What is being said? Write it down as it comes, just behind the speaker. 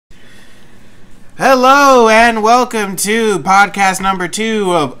Hello and welcome to podcast number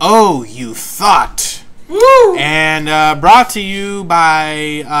 2 of Oh You Thought. Woo! And brought to you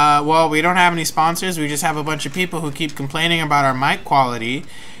by, well, we don't have any sponsors. We just have a bunch of people who keep complaining about our mic quality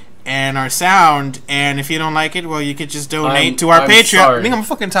and our sound. And if you don't like it, well, you could just donate to our Patreon. Sorry. I think I'm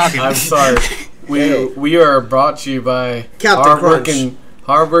fucking talking. I'm sorry. We are brought to you by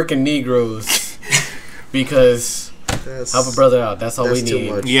hardworking Negroes because help a brother out. That's all we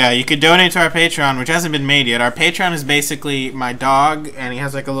need. Yeah, you could donate to our Patreon, which hasn't been made yet. Our Patreon is basically my dog, and he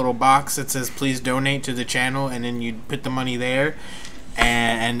has like a little box that says "Please donate to the channel," and then you put the money there,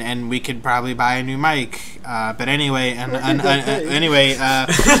 and we could probably buy a new mic. But anyway,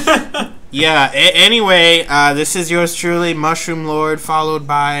 this is yours truly, Mushroom Lord, followed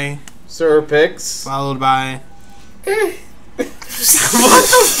by Sir Pix, followed by. What the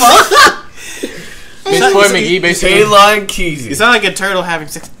fuck? Bitcoin McGee, basically. Kayla Keezy. You sound like a turtle having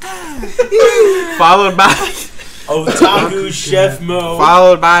sex. Followed by Otaku Chef Mo.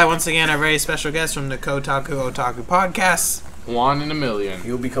 Followed by, once again, our very special guest from the KOTAKUOTAKU podcast. 1 in a million.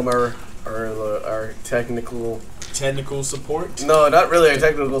 You'll become our technical support. No, not really our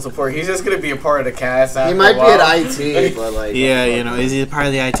technical support. He's just gonna be a part of the cast. He might be at IT, but like yeah, you know, is he part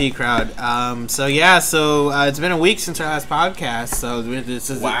of the IT crowd? So it's been a week since our last podcast. So this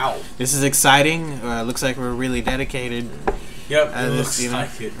is exciting. Looks like we're really dedicated. Yep, looks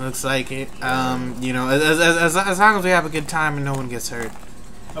like it. You know, as long as we have a good time and no one gets hurt.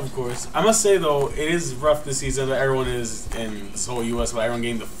 Of course, I must say though, it is rough this season. That everyone is in this whole U.S. But everyone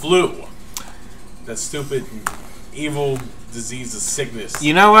getting the flu. That stupid, evil disease of sickness.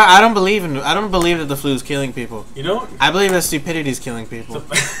 You know what? I don't believe that the flu is killing people. You know? I believe that stupidity is killing people.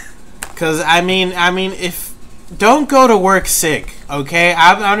 Because I mean, if don't go to work sick, okay?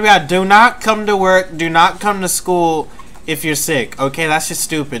 I'm gonna be out. Do not come to work. Do not come to school if you're sick. Okay, that's just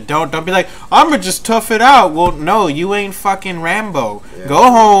stupid. Don't be like, I'm gonna just tough it out. Well, no, you ain't fucking Rambo. Yeah.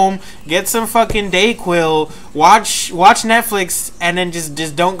 Go home, get some fucking Dayquil, watch Netflix, and then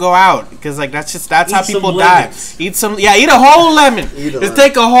just don't go out, because like that's how people die. Eat a whole lemon.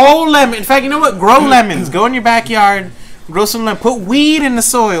 Take a whole lemon. In fact, you know what? Grow lemons. Go in your backyard. Grow some lemon. Put weed in the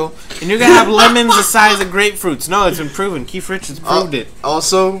soil, and you're gonna have lemons the size of grapefruits. No, it's been proven. Keith Richards proved it.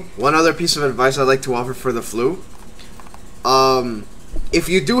 Also, one other piece of advice I'd like to offer for the flu. If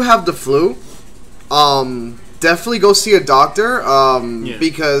you do have the flu, definitely go see a doctor,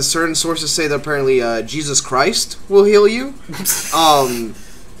 because certain sources say that apparently Jesus Christ will heal you.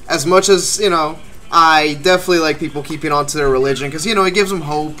 As much as, you know, I definitely like people keeping on to their religion, because, you know, it gives them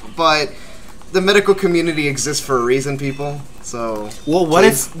hope, but the medical community exists for a reason, people. So,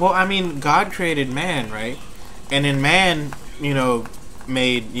 I mean, God created man, right? And in man, you know,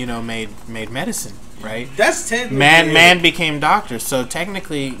 made medicine. Right. That's technically man became doctors. So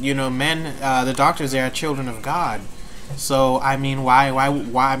technically, you know, the doctors, they are children of God. So I mean, why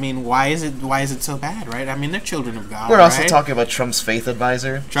is it so bad, right? I mean, they're children of God. We're also talking about Trump's faith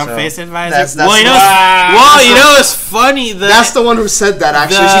advisor. Faith advisor. That's you know, it's funny. That's the one who said that.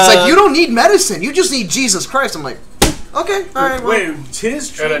 Actually, she's like, you don't need medicine. You just need Jesus Christ. I'm like, okay, all right. Wait,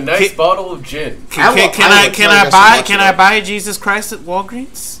 tis true. And a nice bottle of gin. Can I buy Jesus Christ at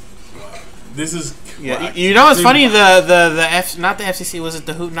Walgreens? This is. Yeah, you know what's funny? Not the FCC, was it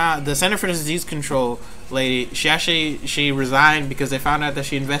the Center for Disease Control lady? She resigned because they found out that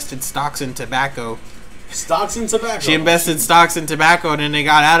she invested stocks in tobacco. Stocks in tobacco. She invested stocks in tobacco, and then they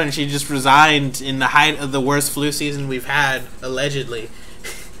got out, and she just resigned in the height of the worst flu season we've had, allegedly.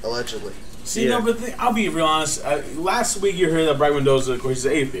 Allegedly. See, no, but I'll be real honest. Last week you heard that Bright Mendoza, of course, is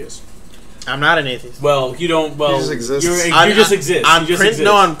an atheist. I'm not an atheist. Well, you don't. Well, you just exist. You just exist.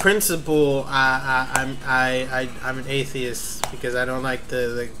 No, on principle, I'm an atheist because I don't like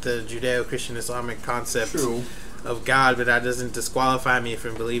the Judeo-Christian Islamic concept of God, but that doesn't disqualify me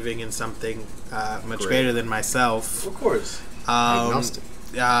from believing in something much greater than myself. Of course. Agnostic.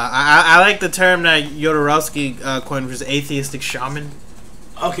 I like the term that Jodorowsky coined, which is atheistic shaman.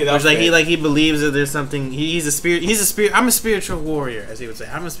 Okay, that's like he believes that there's something. He's a spirit. I'm a spiritual warrior, as he would say.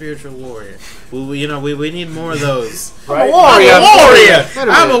 I'm a spiritual warrior. We need more of those. Right?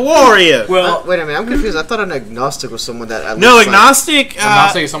 I'm a warrior. Well, wait a minute. I'm confused. I thought an agnostic was someone that. Agnostic.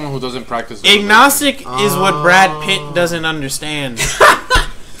 Agnostic is someone who doesn't practice. Agnostic is what Brad Pitt doesn't understand.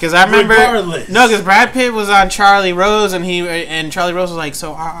 Because I remember, because Brad Pitt was on Charlie Rose, and Charlie Rose was like,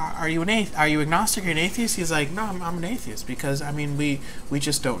 "So are you agnostic or an atheist?" He's like, "No, I'm an atheist because I mean we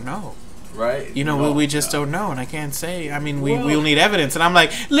just don't know." Right. You know, we just don't know, and I can't say. I mean, we'll need evidence, and I'm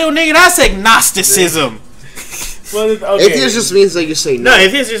like, "Little nigga, that's agnosticism." Well, okay. Atheist just means like you say no. No,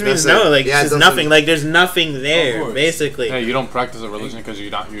 atheist just means no. Like there's nothing. Like there's nothing there, basically. Hey, you don't practice a religion because you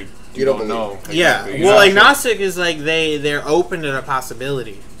don't know. Yeah. Well, agnostic is like they're open to the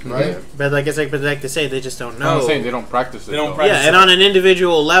possibility. Right. But like like they say, they just don't know. I'm saying they don't practice it. Yeah, and on an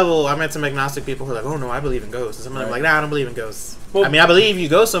individual level, I met some agnostic people who are like, "Oh no, I believe in ghosts." And some of them are like, "Nah, I don't believe in ghosts." Well, I mean, I believe you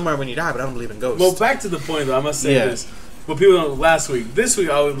go somewhere when you die, but I don't believe in ghosts. Well, back to the point though, I must say this. Well, people know last week. This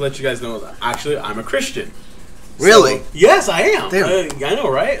week, I would let you guys know that actually I'm a Christian. Really? So, yes, I am. Damn. I know,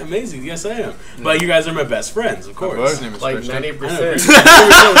 right? Amazing. Yes, I am. But you guys are my best friends, of course. My brother's name is Like Christian. 90%.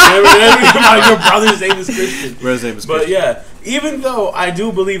 Your brother's name is Christian. Brother's name is But yeah, even though I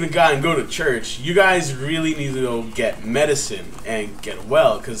do believe in God and go to church, you guys really need to go get medicine and get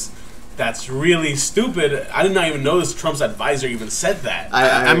well, because that's really stupid. I did not even notice Trump's advisor even said that.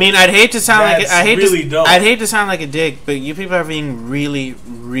 I mean, I'd hate to sound like I'd hate to sound like a dick, but you people are being really,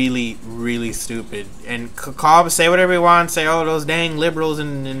 really, really stupid. And say whatever you want. Say, oh, those dang liberals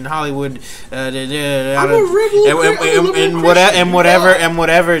in Hollywood. I'm a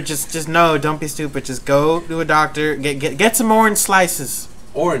whatever. Just no. Don't be stupid. Just go to a doctor. Get some orange slices.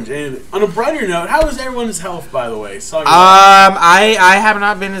 Orange. And on a brighter note, how is everyone's health, by the way? I have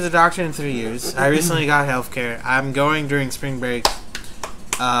not been to the doctor in 3 years. I recently got healthcare. I'm going during spring break to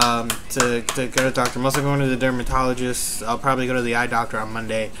go to the doctor. I'm also going to the dermatologist. I'll probably go to the eye doctor on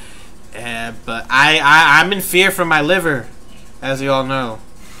Monday. But I'm in fear for my liver, as you all know.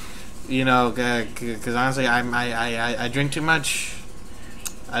 You know, because honestly, I drink too much.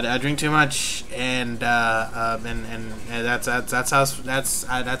 I drink too much, and that's as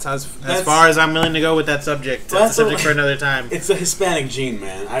far as I'm willing to go with that subject. That's a subject for another time. It's a Hispanic gene,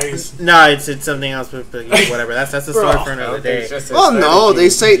 man. No, it's something else, but whatever. That's the story for another day. Well, no, they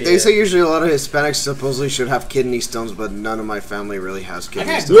say usually a lot of Hispanics supposedly should have kidney stones, but none of my family really has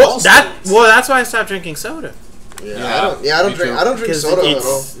kidney stones. That's why I stopped drinking soda. I don't drink soda at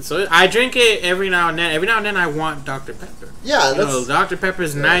all. So I drink it every now and then. Every now and then I want Dr. Pepper. Yeah, that's Dr.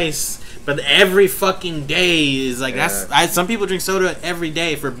 Pepper's nice, but every fucking day is like some people drink soda every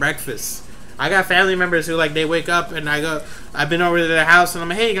day for breakfast. I got family members who like they wake up and I've been over to their house and I'm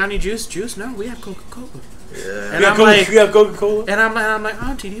like, hey, got any juice? Juice? No, we have Coca-Cola. Yeah. And you have Coca-Cola? And I'm like,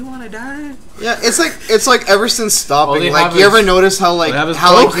 Auntie, do you want to die? Yeah, it's like ever since stopping, like you ever notice how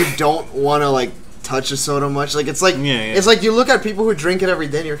you don't want to like touch a soda much? Like it's like it's like you look at people who drink it every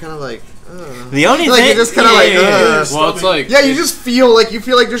day and you're kind of like the only like thing you're just kind of well, it's like you just feel like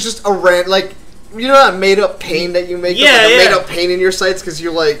there's just a rant, like you know that made up pain that you make made up pain in your sights because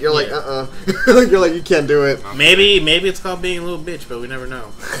you're like you're like you can't do it. Maybe it's called being a little bitch, but we never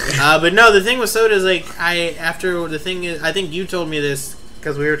know. But no, the thing with soda is like I think you told me this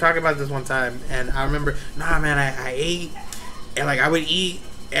because we were talking about this one time and I remember I ate and like I would eat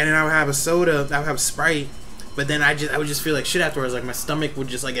and then I would have a soda, I would have Sprite, but then I would just feel like shit afterwards. Like my stomach would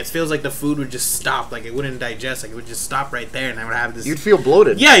just like it feels like the food would just stop, like it wouldn't digest, like it would just stop right there, and I would have this. You'd feel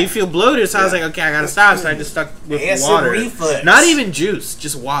bloated. Yeah, you feel bloated. So I was like, okay, I gotta stop. So I just stuck with water, reflex. Not even juice,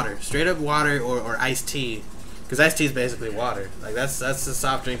 just water, straight up water or iced tea, because iced tea is basically water. Like that's the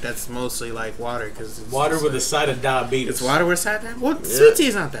soft drink that's mostly like water, because water with a side of diabetes. It's water with a side of diabetes. Well, sweet tea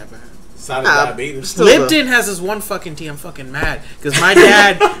is not that bad. Diabetes. Lipton has this one fucking tea. I'm fucking mad because my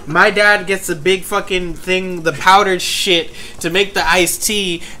dad gets a big fucking thing, the powdered shit to make the iced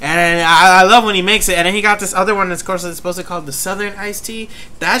tea, and I love when he makes it. And then he got this other one that's, of course, it's supposed to be called the Southern iced tea.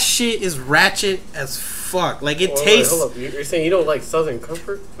 That shit is ratchet as fuck. Like it tastes. Hold up. You're saying you don't like Southern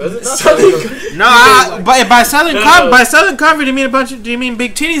Comfort? Is it not Southern Comfort? No, by Southern Comfort, do you mean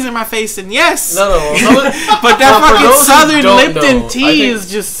big titties in my face? And yes. No. But that fucking Southern Lipton tea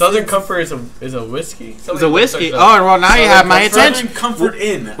is just Southern Comfort is a whiskey. It's a whiskey. Oh well, now you have my attention. Comfort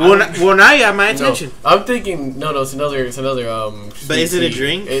Inn. Well, now you have my attention. No, I'm thinking. No, it's another. But is it a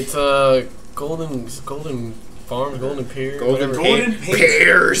drink? It's golden farm, golden pear. Golden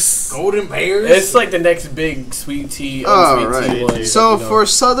pears. Golden pears. It's like the next big sweet tea. Tea one. So for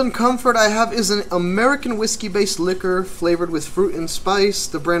Southern Comfort, I have is an American whiskey-based liquor flavored with fruit and spice.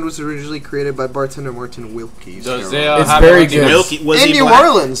 The brand was originally created by bartender Martin Wilkes. It's very good. In New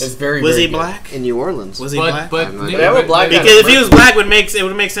Orleans. It's very. Was he black? In New Orleans. Was he black? But black. Because if he was black, it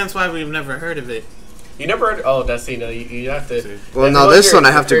would make sense why we've never heard of it. You never heard? Oh, that's you have to. Well, no, this one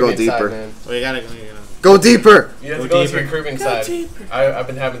I have to go deeper. Well, you gotta go deeper. You have to go to your Caribbean side. I've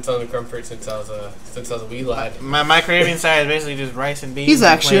been having Southern Comfort since I was a wee lad. My Caribbean side is basically just rice and beans. He's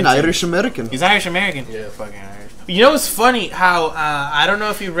actually an Irish American. He's Irish American. Yeah, fucking Irish. You know what's funny? How I don't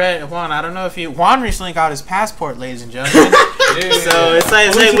know if you read Juan. Juan recently got his passport, ladies and gentlemen. So it's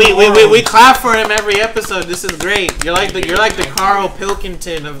like we clap for him every episode. This is great. You're like the Carl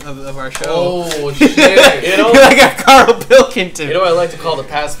Pilkington of our show. Oh shit! You're like a Carl Pilkington. You know what I like to call the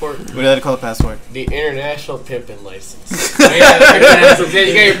passport? What do you like to call the passport? The international pimping license. You got your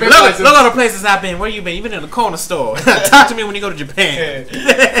pimp license. Look at the places I've been. Where you been? You've been in the corner store. Talk to me when you go to Japan.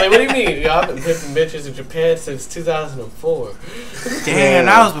 Like, what do you mean? Yo, I've been pimping bitches in Japan since 2004. Damn,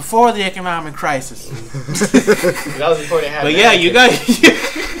 that was before the economic crisis. That was before they had. But yeah, you got.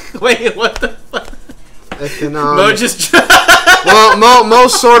 Wait, what the fuck? Mo just. Well, Mo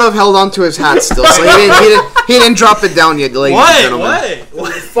sort of held on to his hat still, so he didn't drop it down yet, ladies and gentlemen.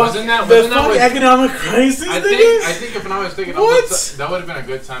 What? Wasn't that economic crisis? I think if I'm not mistaken, that would have been a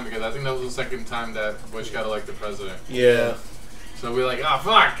good time because I think that was the second time that Bush got elected president. Yeah. So we're like, oh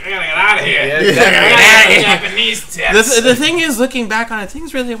fuck, I gotta get out of here. Yeah, Japanese tips. The thing is, looking back on it,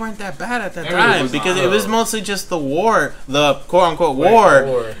 things really weren't that bad at that time because it was mostly just the war, the quote unquote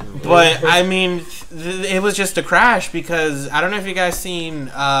war. But I mean, it was just a crash because I don't know if you guys seen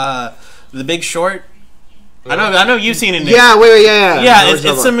The Big Short. I know you've seen it. Nick. Yeah, yeah. Yeah,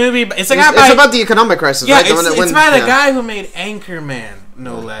 it's a movie. It's about the economic crisis. Yeah, right? It's by the guy who made Anchorman,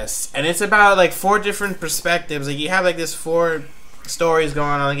 no less, and it's about like 4 different perspectives. Like you have like this 4 stories going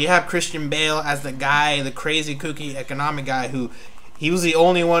on. Like you have Christian Bale as the guy, the crazy kooky economic guy who he was the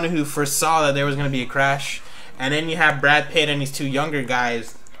only one who foresaw that there was going to be a crash. And then you have Brad Pitt and these 2 younger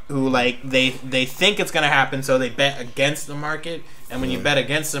guys who like they think it's going to happen, so they bet against the market. And when you bet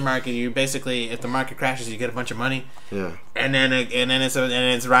against the market, you basically, if the market crashes, you get a bunch of money. Yeah. And then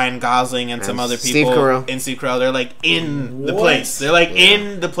it's Ryan Gosling and some other people. Steve Carell. They're like in the place. They're like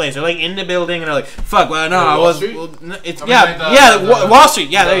in the place. They're like in the building, and they're like, "Fuck, well, no, I was." Well, it's Wall Street.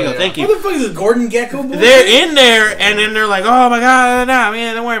 Yeah, there you go. Thank you. What the fuck is this Gordon Gekko? They're in there, and then they're like, "Oh my god, no,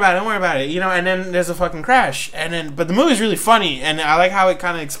 man, don't worry about it." You know, and then there's a fucking crash, and then but the movie's really funny, and I like how it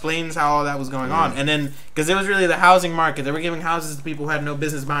kind of explains how all that was going on, and then because it was really the housing market, they were giving houses to people who had no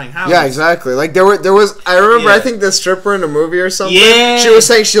business buying houses. Yeah, exactly. Like there was. I remember. I think the stripper in a movie or something. Yeah. She was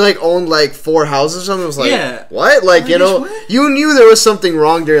saying she like owned like 4 houses or something. It was like, what? Like, you know, you knew there was something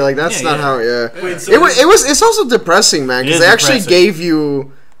wrong there. Like that's not how. Yeah. Wait, so it's also depressing, man, because they actually gave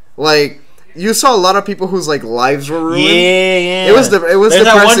you like. You saw a lot of people whose like lives were ruined. Yeah. It was depressing. There's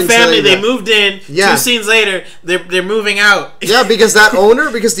that one family. They moved in. Yeah. 2 scenes later, they're moving out. Yeah, because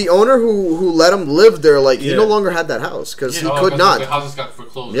the owner who let him live there, like he no longer had that house because he could not. The houses got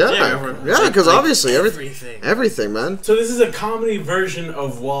foreclosed. Yeah, because obviously everything, man. So this is a comedy version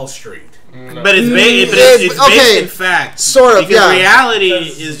of Wall Street. No. But it's based in fact. Sort of, because reality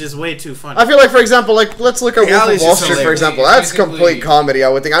is just way too funny. I feel like, for example, like let's look at Wolf of Wall Street, for example. That's complete comedy, I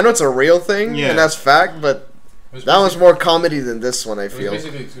would think. I know it's a real thing, and that's fact, but that was more comedy than this one, I feel. It was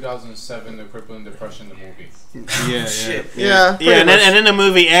basically 2007, the crippling depression, the movie. Yeah. And then the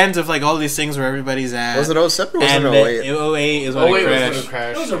movie ends with like all these things where everybody's at. Was it 07 or was it 08? 08 is when it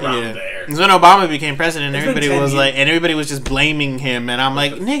crashed. It was around there. It's when Obama became president. Everybody was just blaming him, and I'm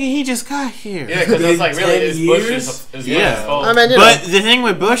like, nigga, he just got here. Yeah, because it's like really it's Bush's fault. I mean, but the thing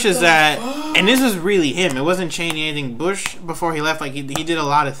with Bush is that, and this was really him. It wasn't Cheney anything. Bush before he left, like he did a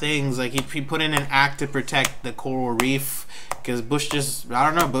lot of things. Like he put in an act to protect the coral reef. Because Bush just,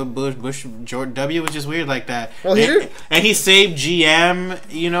 I don't know, Bush George W. was just weird like that. Well, and he saved GM,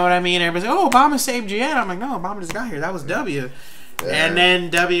 you know what I mean? Everybody's like, oh, Obama saved GM. I'm like, no, Obama just got here. That was W. Yeah. And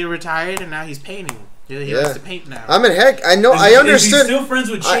then W retired, and now he's painting. He likes to paint now. I mean, heck, I know, I understood. He's still friends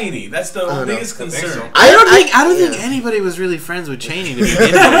with Cheney. That's the biggest concern. I don't think anybody was really friends with Cheney to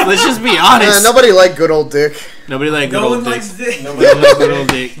begin with. Let's just be honest. Nobody liked good old Dick. Nobody liked good old Dick. Nobody likes good old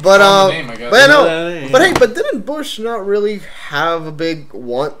Dick. But didn't Bush not really have a big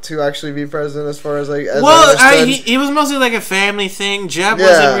want to actually be president as far as like? He was mostly like a family thing. Jeb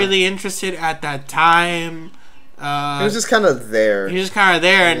wasn't really interested at that time. He was just kind of there.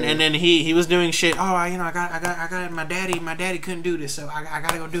 And then he was doing shit. Oh, I got my daddy. My daddy couldn't do this, so I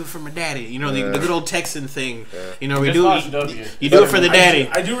gotta go do it for my daddy. You know, the good old Texan thing. Yeah. You know, you do it for the daddy.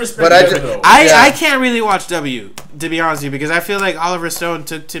 I do respect that. I can't really watch W, to be honest with you, because I feel like Oliver Stone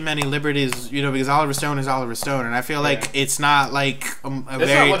took too many liberties. You know, because Oliver Stone is Oliver Stone, and I feel like it's not like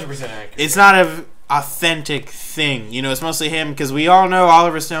it's not a authentic thing. You know, it's mostly him because we all know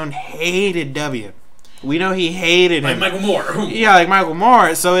Oliver Stone hated W. We know he hated him. Like Michael Moore. Yeah, like Michael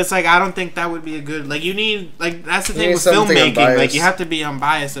Moore. So it's like, I don't think that would be a good... Like, you need... Like, that's the thing with filmmaking. Unbiased. Like, you have to be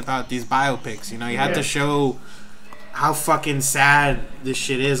unbiased about these biopics. You know, you have to show how fucking sad this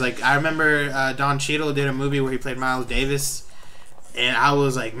shit is. Like, I remember Don Cheadle did a movie where he played Miles Davis. And I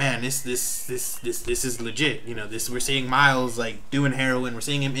was like, man, this is legit. You know, we're seeing Miles, like, doing heroin. We're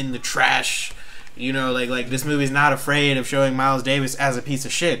seeing him in the trash. You know, like this movie's not afraid of showing Miles Davis as a piece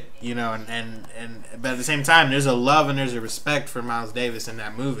of shit. You know, and but at the same time, there's a love and there's a respect for Miles Davis in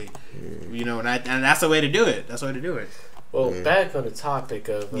that movie. You know, and that's the way to do it. That's the way to do it. Well, back on the topic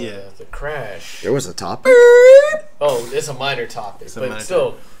of the crash. There was a topic. Oh, it's a minor topic, but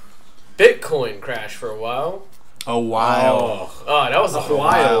still, Bitcoin crashed for a while. A while. Oh, that was a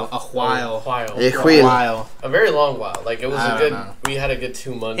while. A while. A very long while. Like it was a good. We had a good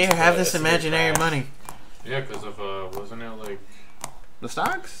 2 months. Here, have this imaginary money. Yeah, because of wasn't it like the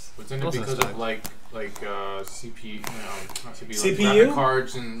stocks? Wasn't it because of like CPU, not CPU, CPU? like graphic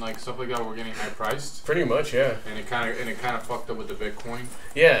cards and like stuff like that were getting high priced? Pretty much, yeah. And it kind of fucked up with the Bitcoin.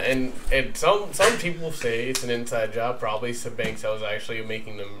 Yeah, and some people say it's an inside job. Probably some banks that was actually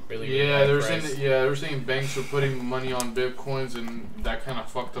making them really. Yeah, they were saying banks were putting money on Bitcoins, and that kind of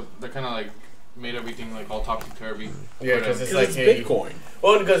fucked up. That kind of like made everything like all topsy-turvy. Yeah, because it's like Bitcoin.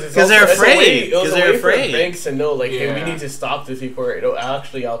 Well, because they're afraid. Because they're afraid. For banks to know, like, hey, we need to stop this before it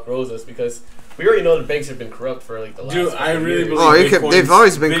actually outgrows us, because we already know the banks have been corrupt for like the last. Dude, I really believe they've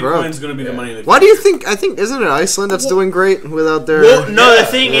always been corrupt. Bitcoin's going to be the money. Why do you think? I think isn't it Iceland that's doing great without their? Well, no, the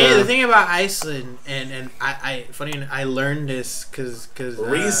thing about Iceland, and I learned this because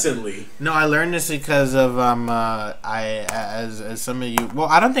recently. No, I learned this because of as some of you. Well,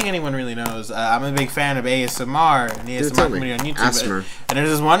 I don't think anyone really knows. I'm a big fan of ASMR and the ASMR community on YouTube. And there's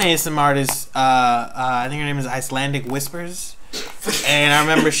this one ASMR artist. I think her name is Icelandic Whispers. And I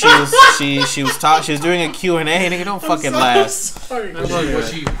remember she was doing a Q&A, and you don't fucking laugh. Sorry.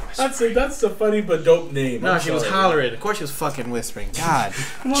 That's a funny but dope name. No, she was hollering. Of course, she was fucking whispering. God,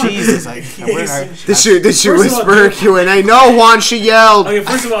 Jesus! Did she whisper her Q&A? No, Juan, she yelled. Okay,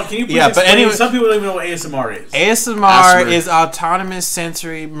 first of all, can you please explain? Anyway, some people don't even know what ASMR is. ASMR is autonomous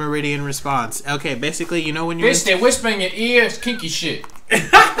sensory meridian response. Okay, basically, you know when you're they're whispering in your ears, kinky shit.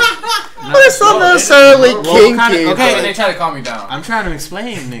 But it's not necessarily kinky. Okay, and they try to calm me down. I'm trying to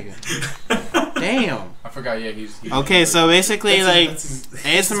explain, nigga. Damn. I forgot. Yeah, he's okay. So basically,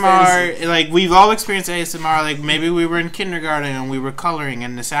 ASMR, like we've all experienced ASMR. Like maybe we were in kindergarten and we were coloring,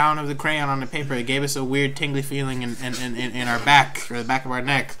 and the sound of the crayon on the paper, it gave us a weird tingly feeling in our back or the back of our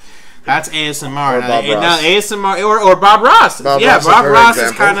neck. That's ASMR. Now ASMR or Bob Ross. Bob Ross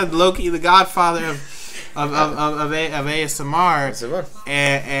is kind of low-key the godfather of ASMR,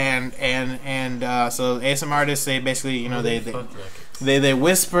 and so ASMR artists, they basically, you know, they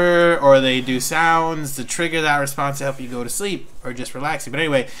whisper or they do sounds to trigger that response to help you go to sleep or just relax you. But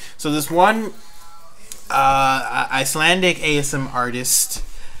anyway, so this one Icelandic ASMR artist,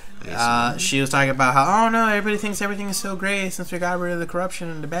 she was talking about how, oh no, everybody thinks everything is so great since we got rid of the corruption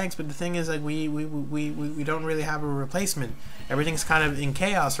in the banks, but the thing is, like, we don't really have a replacement. Everything's kind of in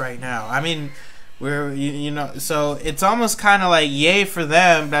chaos right now. I mean, we're, you know, so it's almost kind of like yay for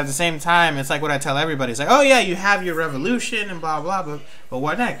them, but at the same time, it's like what I tell everybody. It's like, oh yeah, you have your revolution and blah blah, but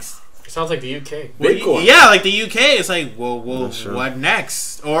what next? It sounds like the UK. Bitcoin. Yeah, like the UK. It's like, well, what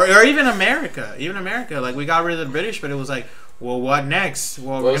next? Or even America. Even America. Like, we got rid of the British, but it was like, well, what next?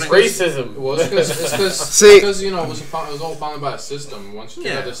 Well, it's racism. Well, it's because you know, it was all founded by a system. Once you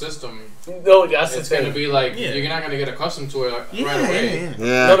get the system, no, that's it's going to be like you're not going to get accustomed to it right away.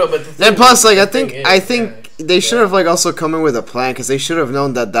 Yeah. No, but then plus, like, I think they should have like also come in with a plan, because they should have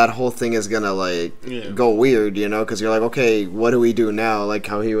known that whole thing is gonna like go weird, you know? Because you're like, okay, what do we do now? Like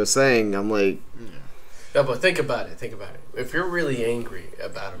how he was saying, I'm like, no, but think about it. If you're really angry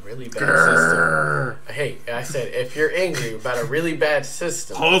about a really bad system, hey, I said if you're angry about a really bad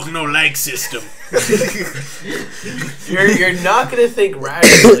system, hold no leg system. you're not gonna think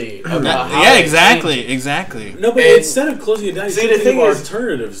rationally about how. Exactly. No, but instead of closing it down, you think of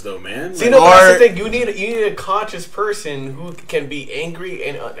alternatives, though, man. See, that's the thing. You need a conscious person who can be angry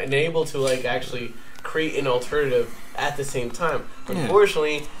and able to like actually create an alternative at the same time.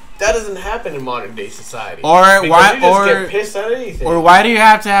 Unfortunately, that doesn't happen in modern day society. Or get pissed at anything. Or why do you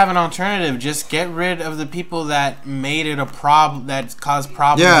have to have an alternative? Just get rid of the people that made it a problem, that caused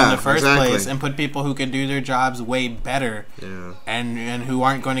problems in the first place, and put people who can do their jobs way better, and who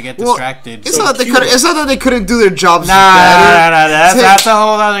aren't going to get distracted. It's not that they couldn't do their jobs better. That's a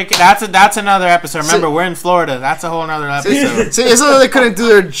whole other. That's another episode. Remember, we're in Florida. That's a whole other episode. See, it's not that they couldn't do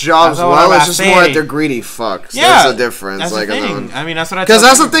their jobs well. It's just more that they're gready fucks. Yeah, there's a difference. That's like, the thing. I mean, that's what I. Because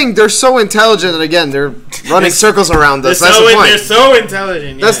that's the thing. They're so intelligent, and again, they're running circles around us. That's the point. They're so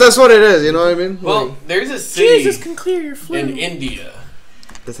intelligent. Yeah. That's what it is. You know what I mean? Well, there's a city can clear your flu. in India.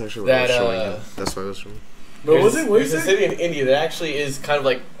 That's actually what I was showing you. That's what I was showing. But there's a city in India that actually is kind of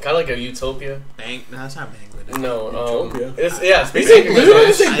like a utopia. No, that's not Bangladesh. No, it's basically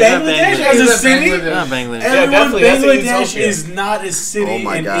Bangladesh as a city. Not Bangladesh. Bangladesh is not a city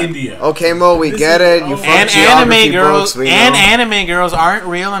in India. Okay, Mo, we get it. You and anime girls aren't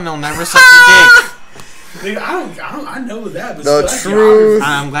real, and they'll never suck your dick. I know that. But the truth.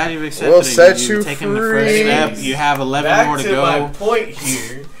 I'm glad you've accepted will it. set You've taken the first step. You have 11 more to go. Back to my point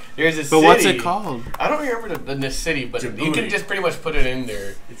here. There's a city. But what's it called? I don't remember the city, but you can just pretty much put it in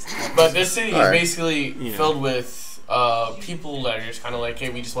there. But this city is basically filled with people that are just kind of like, hey,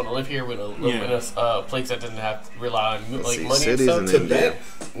 we just want to live here. We want to live in a place that doesn't have to rely on like money and stuff. Tibet?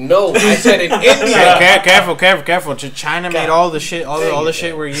 No, I said in India. Careful. China made all the shit, all the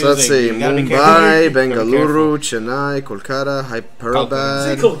shit we're using. So let's see: Mumbai, Bengaluru, Chennai, Kolkata,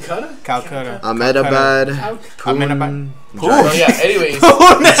 Hyderabad, Calcutta, Ahmedabad, Pune. Anyways.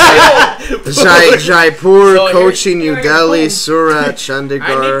 Jaipur, Kochi, New Delhi, Surat,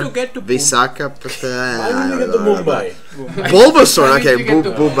 Chandigarh, Visakhapatnam. Bulbasaur, okay,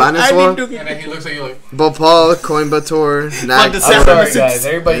 Bhubaneswar. And then he looks at you like... Bhopal, Coimbatore, I'm sorry, guys.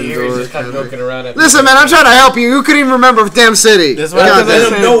 Everybody here is just kind of joking around. Listen, man, I'm trying to help you. You couldn't even remember a damn city.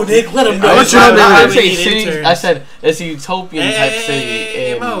 Let him know, Nick. Let him know. I said it's a utopian type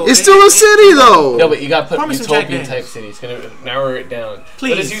city. It's still a city, though. No, but you got to put utopian type city. It's going to narrow it down.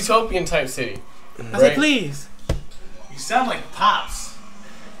 Please. But it's utopian type city. I said, please. You sound like Pops.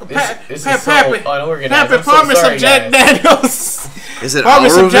 Pappy, promise some Jack Daniels. Is it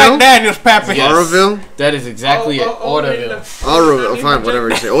promise some Jack Daniels, Pappy? Yes. Auroville? That is exactly it. Auroville. Auroville. Fine, whatever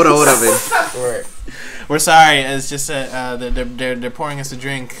you say. Auroville. We're sorry. It's just they're pouring us a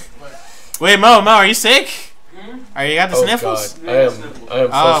drink. Wait, Mo, are you sick? Are you got the sniffles? God. I am so sorry.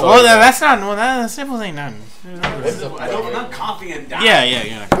 Well, that's not. Well, the sniffles ain't nothing. I'm not coughing and dying.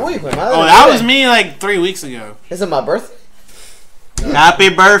 Yeah. That was me like 3 weeks ago. Is it my birthday? Happy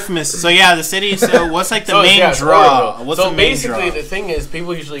birthmas. So yeah, the city. So what's like the main draw? What's the main draw? The thing is,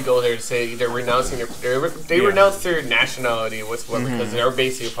 people usually go there to say they're renouncing they renounce their nationality whatsoever because they're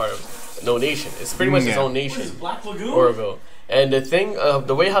basically a part of no nation. It's pretty much its own nation. Black Lagoon? Oroville. And the thing,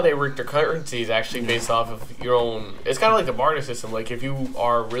 the way how they work their currency is actually based off of your own. It's kind of like the barter system. Like if you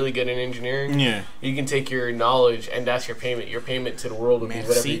are really good in engineering, you can take your knowledge and that's your payment. Your payment to the world will be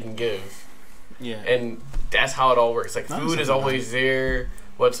whatever you can give. Yeah. And that's how it all works. Like food is always there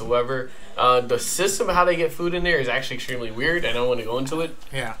whatsoever. The system of how they get food in there is actually extremely weird. I don't want to go into it.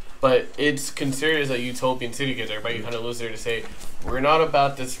 Yeah. But it's considered as a utopian city because everybody kind of lives there to say, we're not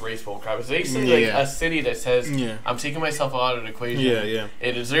about this race bull crap. It's basically like a city that says, I'm taking myself out of the equation. Yeah.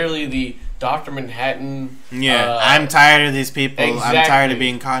 It is literally the Dr. Manhattan. I'm tired of these people. Exactly. I'm tired of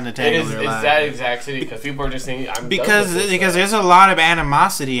being caught in the tangle of their lives. It's that exact city because people are just saying, because there's a lot of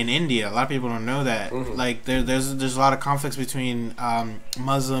animosity in India. A lot of people don't know that. Like there's a lot of conflicts between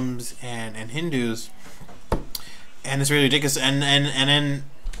Muslims and Hindus, and it's really ridiculous. And then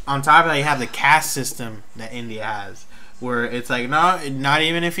on top of that, you have the caste system that India has, where it's like, no, not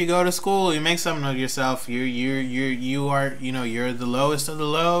even if you go to school, you make something of yourself. You are you're the lowest of the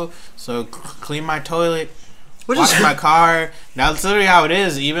low. So clean my toilet, wash my car. Now that's literally how it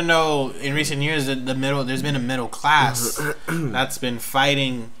is. Even though in recent years there's been a middle class that's been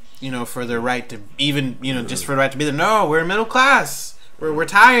fighting, for their right to even, just for the right to be there. No, we're middle class. We're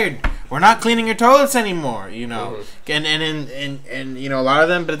tired. We're not cleaning your toilets anymore, and a lot of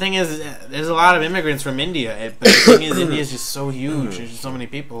them. But the thing is, there's a lot of immigrants from India. But the thing is, India is just so huge. There's just so many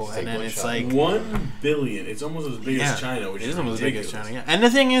people, and then it's like 1 billion. It's almost as big as China, which is almost as big as China. Yeah, and the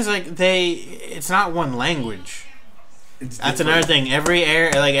thing is, like it's not one language. That's another thing.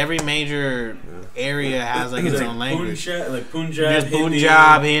 Every major area has like its own language.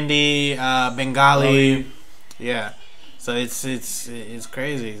 Punjab, Hindi, Bengali. Yeah. So it's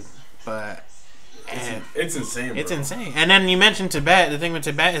crazy, but it's insane. Bro. It's insane. And then you mentioned Tibet. The thing with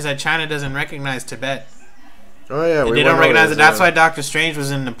Tibet is that China doesn't recognize Tibet. Oh yeah, they don't recognize it. That's why Doctor Strange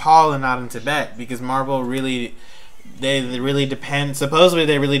was in Nepal and not in Tibet, because Marvel they really depend. Supposedly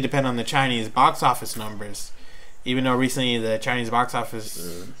they really depend on the Chinese box office numbers. Even though recently the Chinese box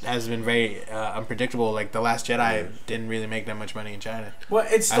office has been very unpredictable, like The Last Jedi didn't really make that much money in China. Well,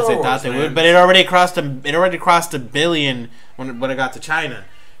 it's Star Wars, thought they would, but it already crossed a billion when it got to China.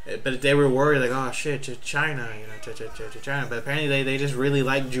 But they were worried, like, oh shit, China, China. But apparently they just really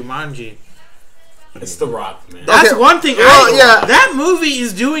like Jumanji. It's The Rock, man. That's one thing. That movie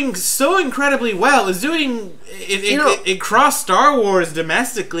is doing so incredibly well. It's doing it crossed Star Wars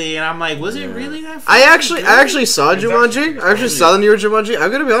domestically, and I'm like, was it really that? I actually saw Jumanji. I actually saw the newer Jumanji.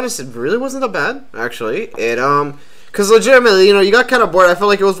 I'm gonna be honest, it really wasn't that bad. Actually, it Because legitimately, you know, you got kind of bored. I felt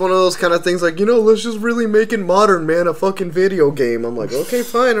like it was one of those kind of things like, you know, let's just really make it modern, man. A fucking video game. I'm like, okay,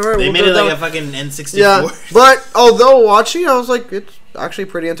 fine, all right. They made it like a fucking N64. Yeah, but although watching, I was like, it's actually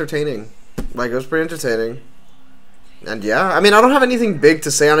pretty entertaining. Like, it was pretty entertaining. And yeah, I mean, I don't have anything big to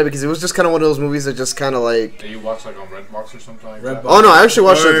say on it because it was just kind of one of those movies that just kind of like. You watched like on Redbox or something like that? Oh no, I actually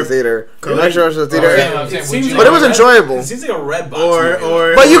watched it at the theater. I actually watched it at the theater, but it was enjoyable. It seems like a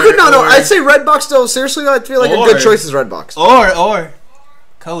Redbox. But you could no. I'd say Redbox though. Seriously, I feel like a good choice is Redbox. Or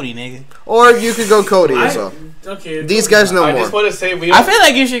Cody, nigga. Or you could go Cody as well. Okay. These guys know more. I just want to say I feel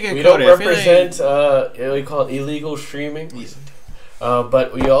like you should get we Cody. don't represent we call it illegal streaming.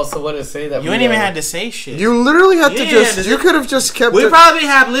 But we also want to say that you ain't even had to say shit. You literally had to just. You could have just kept. We probably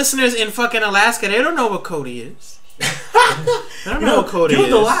have listeners in fucking Alaska. They don't know what Cody is. I don't know what Cody is.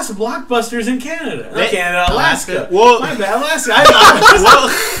 The last blockbusters in Canada. Alaska. Well, my bad, Alaska.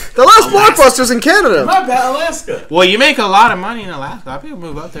 The last blockbusters in Canada. My bad, Alaska. Well, you make a lot of money in Alaska. A lot of people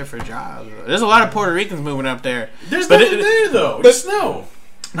move up there for jobs. There's a lot of Puerto Ricans moving up there. There's nothing there though. There's snow.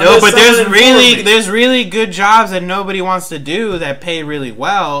 No, but there's really good jobs that nobody wants to do that pay really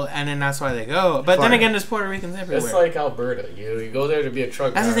well, and then that's why they go. But then again, there's Puerto Ricans everywhere. It's like Alberta. You go there to be a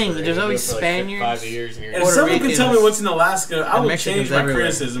truck driver. That's the thing. There's always Spaniards. Like 5 years. And if someone can tell me what's in Alaska, I will change my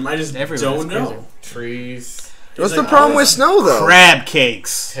criticism. I just don't know. Trees. What's the problem with snow, though? Crab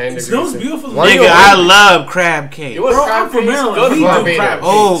cakes. Snow's beautiful. Nigga, I love crab cakes. Bro, I'm from Maryland. Go to Barbados.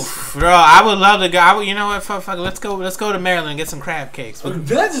 Oh, bro, I would love to go. You know what? Fuck, let's go to Maryland and get some crab cakes.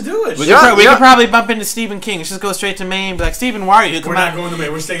 Let's do it. We could probably bump into Stephen King. Let's just go straight to Maine. Be like, Stephen, why are you? We're not going to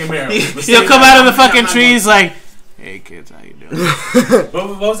Maine. We're staying in Maryland. He'll come out of the fucking trees like, hey kids, how you doing?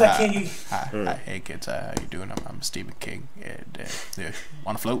 What was that, King? Hi, hey kids, how you doing? I'm Stephen King. And,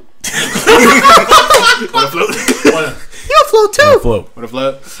 wanna float? Wanna float? You'll float too. Wanna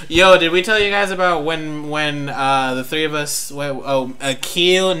float? Yo, did we tell you guys about when the three of us,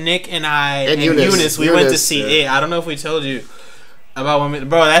 Akil, Nick, and I, and Eunice, we went to see it? I don't know if we told you about when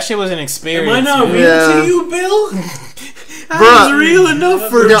bro, that shit was an experience. Am I not real to you, Bill? I was real enough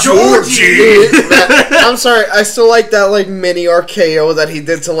for Georgie. I'm sorry, I still like that like mini RKO that he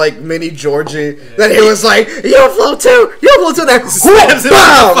did to like mini Georgie. Yeah. That he was like, "You'll float too, you'll float too." That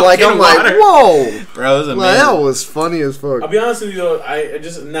bam! Like I'm like, whoa, bro, it was amazing. Like, that was funny as fuck. I'll be honest with you though, I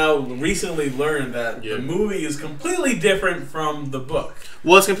just now recently learned that the movie is completely different from the book.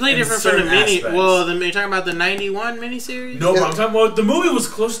 Well, it's completely different from the mini. Aspects. Well, you're talking about the '91 miniseries? No, I'm talking about the movie was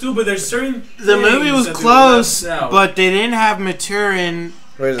close to, but there's certain. The movie was close, but they didn't have Maturin.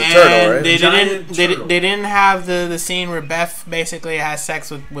 Where's the turtle, right? They didn't have the scene where Beth basically has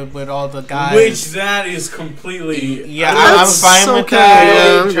sex with all the guys. Which that is completely. Yeah, I'm fine with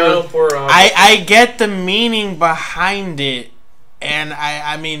that. I get the meaning behind it. And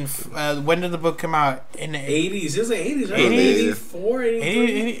I mean, when did the book come out? In the 80s. It was the 80s, right? 84,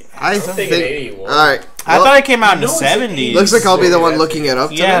 83? I think 81. Alright. I thought it came out in the 70s. Looks like I'll be the one looking it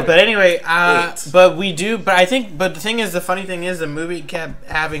up. Yeah, but anyway, but we do. But I think, but the thing is, the funny thing is, the movie kept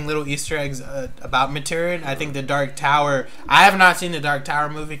having little Easter eggs about Maturin. I think the Dark Tower. I have not seen the Dark Tower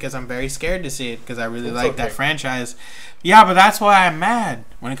movie because I'm very scared to see it because I really like that franchise. Yeah, but that's why I'm mad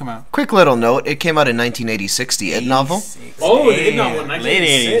when it came out. Quick little note: it came out in 1986, the Ed novel. Oh, the Ed novel, late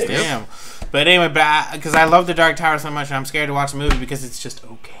 80s. Damn. But anyway, because I love the Dark Tower so much, and I'm scared to watch the movie because it's just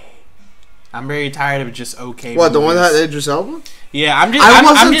okay. I'm very tired of it just okay. What, movies. The one that had Idris Elba? Yeah, I'm just. I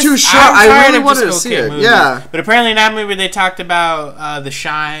wasn't too sure. I really wanted to see it. Movies. Yeah, but apparently in that movie they talked about The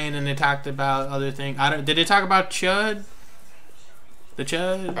Shine and they talked about other things. Did they talk about Chud? The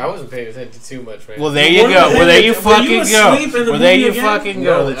Chud? I wasn't paying attention too much. Right? Well, there you go. Well, there you fucking go. Well, there you fucking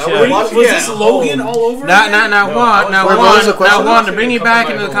go. The Chud. Was this Logan all over? Now, Juan, to bring you back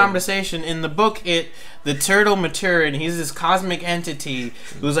into the conversation, in the book, the turtle Maturin, he's this cosmic entity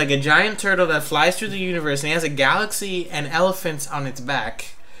who's like a giant turtle that flies through the universe, and he has a galaxy and elephants on its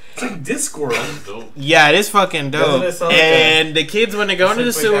back. It's like Discworld. Yeah, it is fucking dope. And the kids, when they go into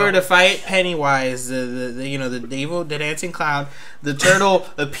the sewer to fight Pennywise, the evil, the dancing clown, the turtle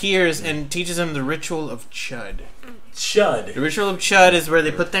appears and teaches them the ritual of Chud. Chud. The ritual of Chud is where they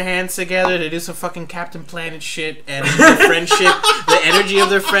put their hands together, they do some fucking Captain Planet shit, and their friendship, the energy of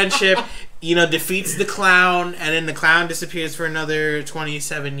their friendship, defeats the clown, and then the clown disappears for another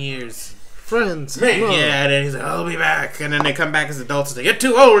 27 years. Friends. Man. Yeah, and then he's like, I'll be back. And then they come back as adults and say, you're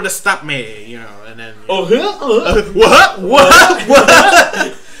too old to stop me, and then... What?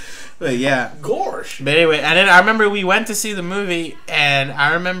 But yeah. Gosh. But anyway, and then I remember we went to see the movie, and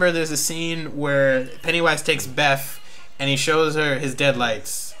I remember there's a scene where Pennywise takes Beth, and he shows her his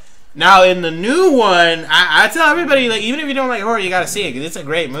deadlights. Now in the new one, I tell everybody, like, even if you don't like horror, you gotta see it because it's a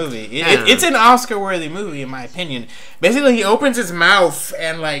great movie. It's an Oscar-worthy movie in my opinion. Basically, he opens his mouth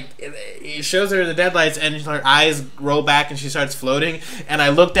and like it shows her the deadlights, and her eyes roll back and she starts floating. And I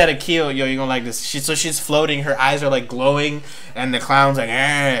looked at Akil, yo, you're gonna like this. So she's floating, her eyes are like glowing, and the clown's like,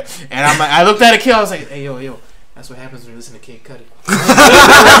 eh. And I'm like, I looked at Akil, I was like, hey, yo. That's what happens when you listen to Kid Cudi.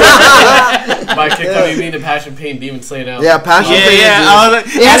 By Kid Cudi, you mean the Passion Pain Demon Slayer now? Yeah, Passion Pain. Yeah.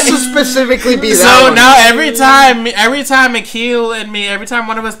 It has to specifically be that. So one. now every time Akil and me, every time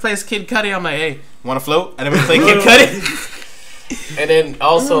one of us plays Kid Cudi, I'm like, hey, want to float? And then we play Kid Cudi. And then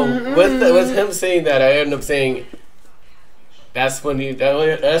also with him saying that, I end up saying. That's when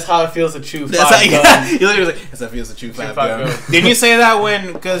that's how it feels to chew 5 gum. He literally was like, that's how it feels to chew 5 gum. Didn't you say that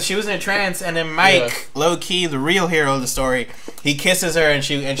because she was in a trance, and then Mike, low key, the real hero of the story, he kisses her and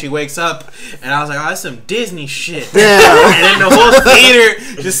she wakes up, and I was like, oh, that's some Disney shit. Yeah. And then the whole theater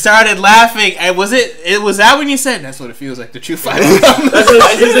just started laughing. And was that when you said that's what it feels like to chew 5 gum? I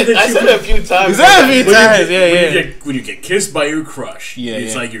said it a few times. You said it a few times, When you get kissed by your crush,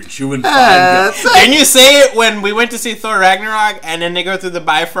 it's like you're chewing 5 gum. Didn't you say it when we went to see Thor Ragnarok? And then they go through the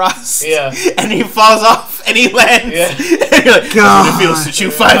Bifrost. Yeah. And he falls off and he lands. Yeah. And you're like, God. It feels to chew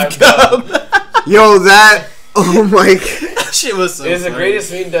 5 gum. Yo, that. Oh my God. That shit was so It's the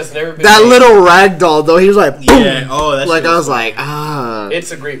greatest meme that's never been that made. little ragdoll, though, he was like, boom. Yeah. Oh, that like, shit I was like, ah.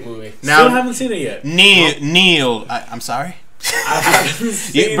 It's a great movie. Now, still haven't seen it yet. Neil. I'm sorry? I haven't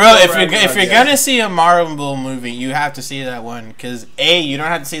seen bro, if you're gonna see a Marvel movie, you have to see that one because you don't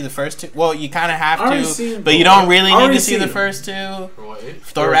have to see the first 2. Well, you kind of have to, but you don't really need to see the first 2.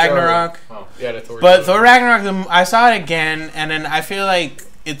 Thor Ragnarok. Oh, yeah, the Thor. But Thor Ragnarok, I saw it again, and then I feel like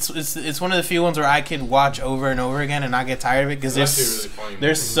it's one of the few ones where I could watch over and over again and not get tired of it because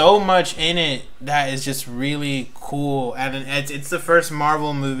there's so much in it that is just really cool, and it's the first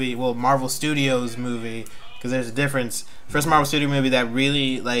Marvel movie, Marvel Studios movie. Because there's a difference. First Marvel Studio movie that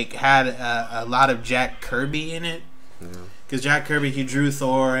really like had a lot of Jack Kirby in it. Because Jack Kirby, he drew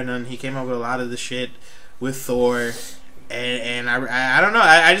Thor, and then he came up with a lot of the shit with Thor. And I don't know.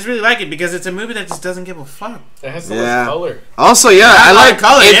 I just really like it because it's a movie that just doesn't give a fuck. It has so much color. Also, I like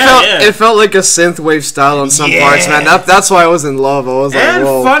color. It felt like a synthwave style on some parts, man. That's why I was in love. I was like,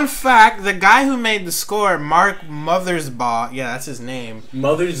 whoa. Fun fact: the guy who made the score, Mark Mothersbaugh, that's his name.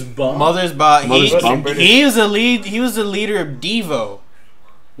 Mothersbaugh. He was the lead. He was the leader of Devo.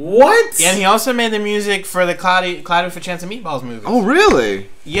 What? And he also made the music for the Cloudy for Chance of Meatballs movie. Oh, really?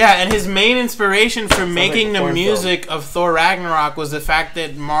 Yeah, and his main inspiration for making the music of Thor Ragnarok was the fact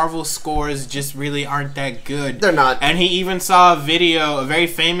that Marvel scores just really aren't that good. They're not. And he even saw a very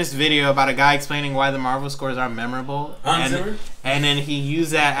famous video about a guy explaining why the Marvel scores aren't memorable. And then he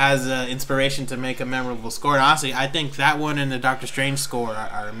used that as an inspiration to make a memorable score. And honestly, I think that one and the Doctor Strange score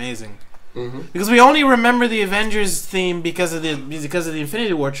are amazing. Because we only remember the Avengers theme because of the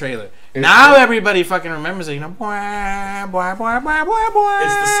Infinity War trailer. Now everybody fucking remembers it. You know, It's the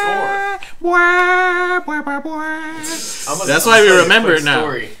score. That's why we remember it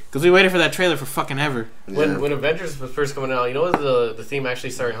now. Because we waited for that trailer for fucking ever. When Avengers was first coming out, you know what the theme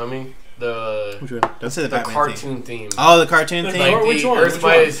actually started humming? Which one? Don't say the cartoon theme. Oh, the cartoon theme. Like which one? Earth's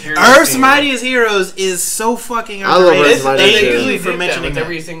Mightiest Heroes is so fucking underrated. Thank you for mentioning that.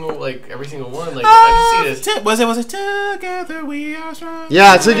 Every single one. Like I just see this. Was it Together We Are Strong?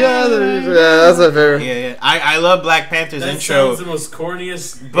 Yeah, Together. Yeah, that's a favorite. Yeah. I love Black Panther's intro. Sounds the most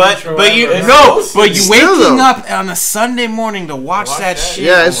corniest. But you waking up on a Sunday morning to watch that shit.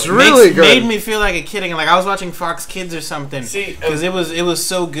 Yeah, it's really good. Made me feel like a kid. Like I was watching Fox Kids or something. Because it was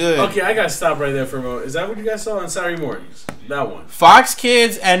so good. Okay, I gotta stop right there for a moment. Is that what you guys saw on Saturday mornings? That one. Fox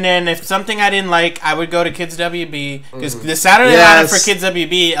Kids, and then if something I didn't like, I would go to Kids WB. Because the Saturday night for Kids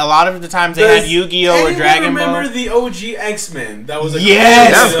WB, a lot of the times they had Yu-Gi-Oh! Or Dragon Ball. Remember the OG X-Men? That was a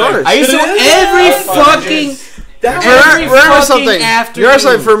yes! Yeah, of course. I used to every fucking... Remember something.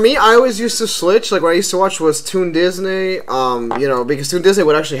 For me, I always used to switch. Like what I used to watch was Toon Disney. Because Toon Disney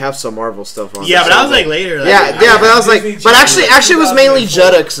would actually have some Marvel stuff on. Yeah, but I was like later. But I was like, but actually, it was mainly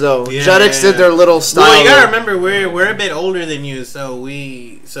Jetix though. Yeah, Jetix did their little style. Well, you gotta remember, we're a bit older than you, so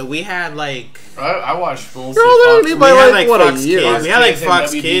we had like. I watched mostly Fox. We had like Fox year. Kids. We had like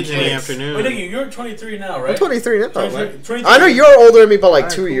Fox Kids in the afternoon. Wait, you're 23 now, right? I'm 23 now. 23. I know you're older than me by like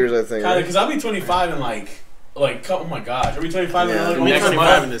 2 years, I think. Because I'll be 25 in like, oh my gosh, are we 25 in We'll be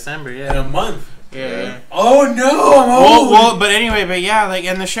 25 in December, yeah. In a month. Yeah. Oh no, I'm old. Well, but anyway,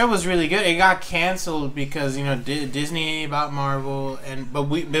 and the show was really good. It got canceled because Disney bought Marvel,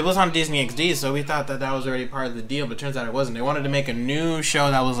 but it was on Disney XD, so we thought that was already part of the deal. But it turns out it wasn't. They wanted to make a new show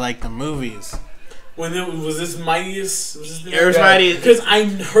that was like the movies. Was this Mightiest? Was this Earth Mightiest? Because I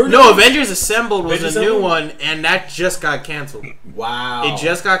heard. No, Avengers Assembled was a new one, and that just got canceled. Wow. It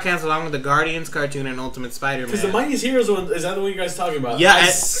just got canceled along with the Guardians cartoon and Ultimate Spider-Man. Because the Mightiest Heroes one, is that the one you guys talking about? Yeah, I've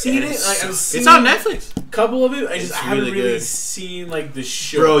seen it. Like, I've seen it's on Netflix. A couple of it. I haven't really good. seen like the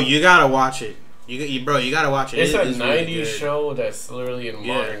show. Bro, you gotta watch it. You gotta watch it. It's a 90s show that's literally in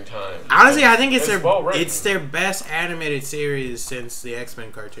modern times. Honestly, I think it's their best animated series since the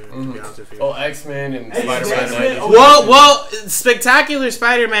X-Men cartoon. To be honest with you. Oh, X-Men and Spider-Man. Well, Spectacular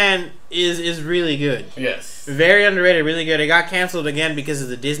Spider-Man is really good. Yes, very underrated, really good. It got canceled again because of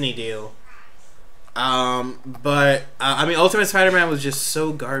the Disney deal. But I mean, Ultimate Spider-Man was just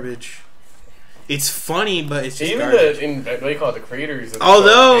so garbage. It's funny, but it's just garbage. What do you call it? The creators.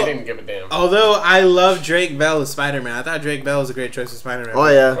 Although they didn't give a damn. Although I love Drake Bell as Spider-Man, I thought Drake Bell was a great choice as Spider-Man. Oh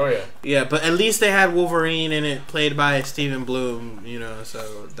yeah. Oh yeah. Yeah, but at least they had Wolverine in it, played by Stephen Bloom. You know,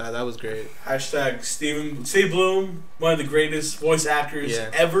 so that was great. Hashtag Steve Bloom, one of the greatest voice actors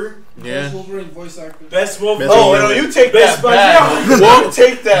ever. Yeah. Best Wolverine voice actor. Best Wolverine. Oh no, you take that back. Well,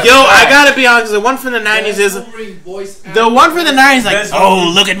 take that. Yo, I gotta be honest. The one from the '90s is the one from the '90s. Like,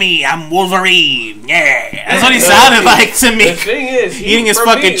 oh, look at me, I'm Wolverine. Yeah, that's what he sounded like to me. The thing is, eating his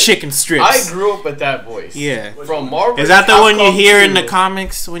fucking chicken strips. I grew up with that voice. Yeah. From Marvel. Is that the one you hear in the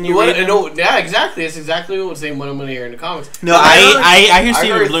comics when you read? No, yeah, exactly. It's exactly the same one I'm gonna hear in the comics. No, I hear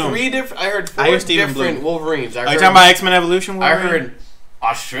Stephen Bloom. I heard four different Wolverines. Are you talking about X-Men Evolution Wolverine? I heard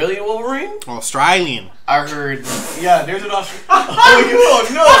Australian Wolverine. Australian. I heard. Yeah, there's an Australian. Oh, you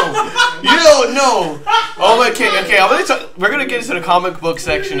don't know. You don't know. Oh, okay. We're gonna get into the comic book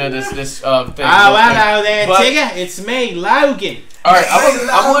section of this thing. Oh, hello there, Tigger. It's me, Logan. All right,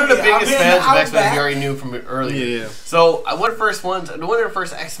 I'm one of the biggest fans of X-Men. We already knew from earlier. Yeah. So one of the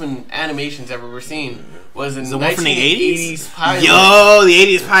first X-Men animations I've ever seen was in the 1980s pilot. Yo,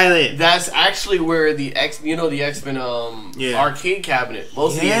 the 80s pilot. That's actually where the X-Men arcade cabinet.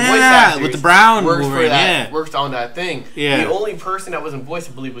 Most of the voice actors with the brown worked Wolverine. for that. Worked on that thing. Yeah. The only person that wasn't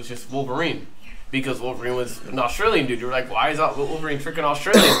voiced, I believe, was just Wolverine. Because Wolverine was an Australian dude. You were like, why is Wolverine freaking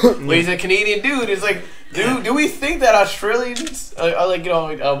Australian? Well, he's a Canadian dude. It's like, do we think that Australians,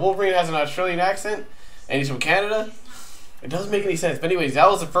 Wolverine has an Australian accent and he's from Canada? It doesn't make any sense. But anyways, that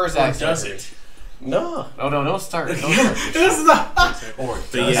was the first accent. Does it? No, don't start. This is not.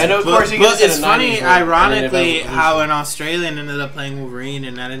 I know, of course, but it's funny, ironically, how an Australian ended up playing Wolverine,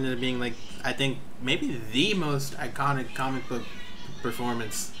 and that ended up being, like, I think, maybe the most iconic comic book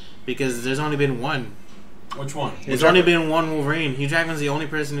performance. Because there's only been one. Which one? There's only been one Wolverine. Hugh Jackman's the only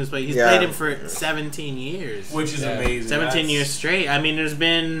person who's played. He's played him for 17 years. Which is amazing. 17 years straight. I mean, there's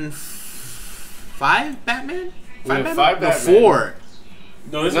been 5 Batman? 5 Batman? No, 4.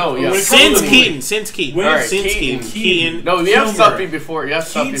 Since Keaton. Keaton. No, we have to stop before. You have to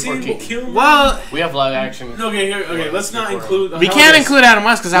stop before Keaton. Well, we have live action. Okay. Let's not include. We can't include Adam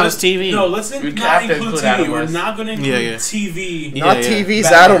West because that was TV. No, let's not include TV. We're not going to include TV. Not TV's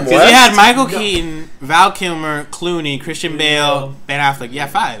Adam West. Because you had Michael Keaton, Val Kilmer, Clooney, Christian Bale, Ben Affleck. Yeah,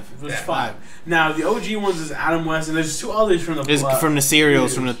 5. There's 5. Now the OG ones is Adam West, and there's 2 others from the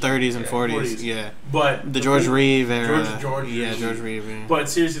serials from the 30s and 40s. Yeah, but the George Reeve era. George Reeve. Yeah. But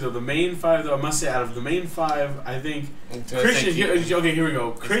seriously though, the main 5 though, I must say, out of the main 5, I think Christian. Here we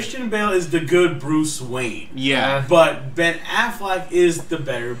go. Christian Bale is the good Bruce Wayne. Yeah, but Ben Affleck is the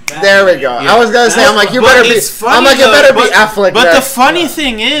better Batman. There we go. Yeah. I was gonna say, I'm like, you better be. I'm like, you better be Affleck. But the funny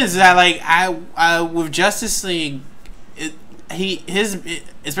thing is that, like, I with Justice League.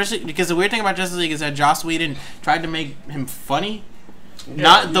 Especially because the weird thing about Justice League is that Joss Whedon tried to make him funny.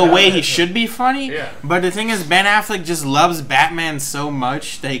 Not the way he should be funny. Yeah. But the thing is, Ben Affleck just loves Batman so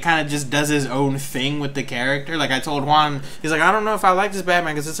much that he kind of just does his own thing with the character. Like, I told Juan, he's like, I don't know if I like this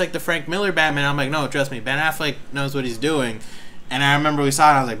Batman because it's like the Frank Miller Batman. I'm like, no, trust me, Ben Affleck knows what he's doing. And I remember we saw it,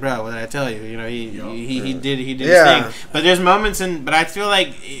 and I was like, bro, what did I tell you? You know, he did his thing. But there's moments but I feel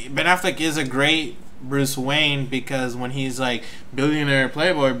like Ben Affleck is a great Bruce Wayne because when he's like billionaire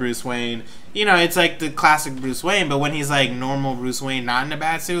playboy Bruce Wayne, you know, it's like the classic Bruce Wayne. But when he's like normal Bruce Wayne, not in a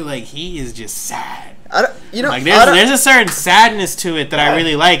bad suit, like, he is just sad. There's a certain sadness to it that I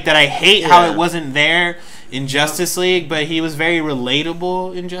really like. That I hate how it wasn't there in Justice League, but he was very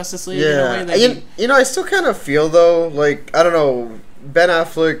relatable in Justice League. Yeah, I still kind of feel though, like, I don't know, Ben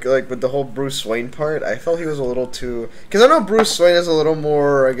Affleck, like, with the whole Bruce Wayne part, I felt he was a little too... Because I know Bruce Wayne is a little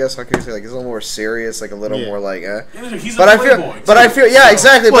more, I guess, how can you say, like, he's a little more serious, like, a little more, like, He's but a I feel, yeah,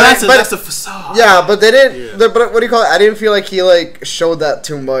 exactly. Well, that's the facade. Yeah, but they didn't... But what do you call it? I didn't feel like he, like, showed that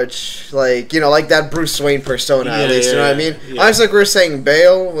too much, like, you know, like that Bruce Wayne persona, at least, you know what I mean? Yeah. Honestly, like we were saying,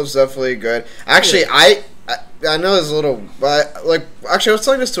 Bale was definitely good. Actually, I know it's a little, like, actually, I was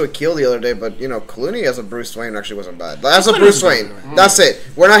telling this to Akil the other day, but, you know, Clooney as a Bruce Wayne actually wasn't bad. As a Bruce Wayne, that's it.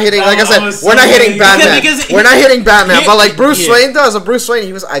 We're not hitting, like I said, we're not hitting Batman. We're not hitting Batman, but, like, Bruce Wayne, though, as a Bruce Wayne,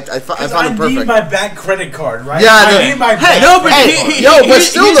 he was, I found him perfect. I need my back credit card, right? Yeah, I need my back but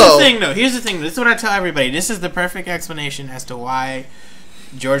still, though. Here's the thing, this is what I tell everybody. This is the perfect explanation as to why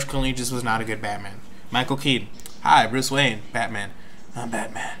George Clooney just was not a good Batman. Michael Keaton, hi, Bruce Wayne, Batman. I'm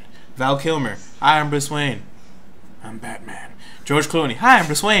Batman. Val Kilmer, hi, I'm Bruce Wayne. I'm Batman. George Clooney. Hi, I'm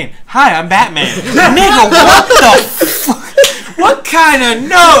Bruce Wayne. Hi, I'm Batman. Nigga, what the fuck? What kind of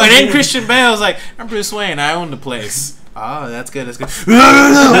no? And then Christian Bale's like, I'm Bruce Wayne. I own the place. Oh, that's good. That's good. Swear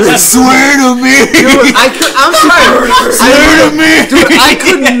to me. Dude, I'm sorry. Swear to me. Dude, I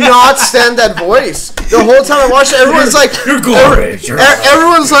could not stand that voice. The whole time I watched it, everyone's like, you're garbage.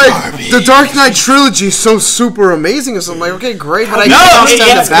 Everyone's like, the Dark Knight trilogy is so super amazing. So I'm like, okay, great, but I can't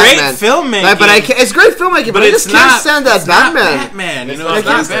stand the Batman. It's great filmmaking. But it's great filmmaking, but I just can't stand that Batman. You know, it's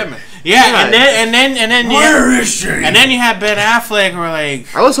not Batman. Yeah, and then you have Ben Affleck. We're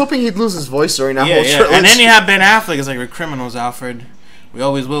like, I was hoping he'd lose his voice during that whole trilogy. And then you have Ben Affleck. It's like, we're criminals, Alfred. We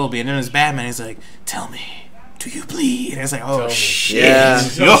always will be. And then there's Batman. He's like, tell me, do you bleed? And it's like, oh shit. Yeah.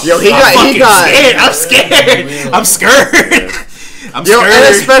 Yo, he got scared. I'm scared. I'm scared. I'm scared.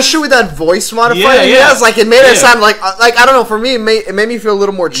 And especially with that voice modifier, like it made it sound like I don't know. For me, it made me feel a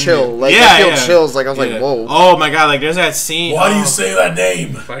little more chill. Like I feel chills. Like I was like, whoa. Oh my god! Like there's that scene. Why do you say that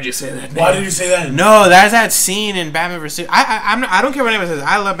name? Why did you say that name? Why did you say that? No, there's that scene in Batman vs. I don't care what anyone says.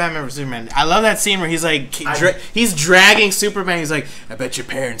 I love Batman vs. Superman. I love that scene where he's like he's dragging Superman. He's like, I bet your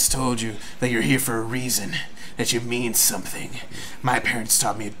parents told you that you're here for a reason. That you mean something. My parents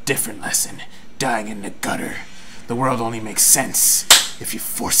taught me a different lesson. Dying in the gutter. The world only makes sense if you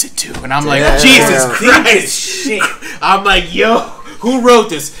force it to. And I'm like, Jesus Christ. Shit. I'm like, yo, who wrote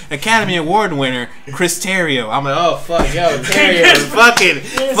this? Academy Award winner, Chris Terrio. I'm like, oh, fuck, yo, Terrio. fucking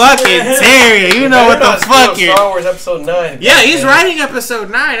Terrio. You know what the fuck you're... Star Wars Episode 9. Yeah, he's writing Episode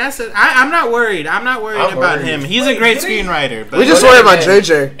 9. I'm not worried. I'm not worried about him. He's a great screenwriter. But we just worry about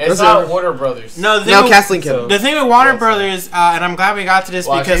JJ. It's not Warner Brothers. No, Kathleen Kim. The thing with Warner Brothers, and I'm glad we got to this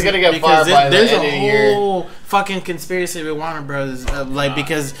because there's a whole fucking conspiracy with Warner Brothers,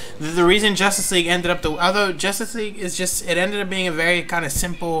 because the reason Justice League ended up although Justice League is just, it ended up being a very kind of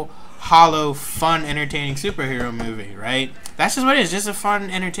simple, hollow, fun, entertaining superhero movie, right? That's just what it is, just a fun,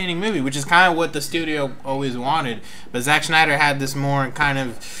 entertaining movie, which is kind of what the studio always wanted. But Zack Snyder had this more kind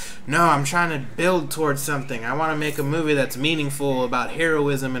of, no, I'm trying to build towards something. I want to make a movie that's meaningful about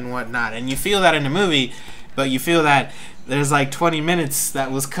heroism and whatnot. And you feel that in the movie, but you feel that there's like 20 minutes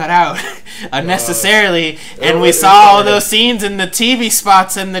that was cut out unnecessarily, and we saw all those scenes in the TV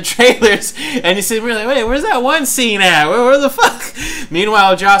spots and the trailers, and you said, we're like, wait, where's that one scene at? Where the fuck?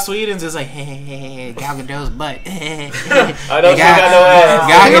 Meanwhile, Joss Whedon's just like, hey, Gal Gadot's butt. I don't think I know that.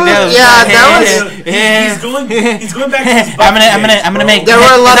 Gal Gadot's butt. He's going back to his butt. I'm gonna make. There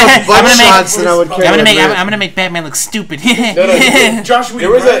were a lot of butt shots that I would carry. I'm gonna make Batman look stupid. Josh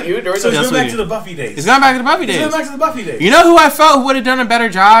Whedon. So he's going back to the Buffy days. He's going back to the Buffy days. You know who I felt would have done a better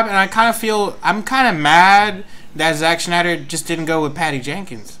job, and I kind of feel I'm kind of mad that Zack Snyder just didn't go with Patty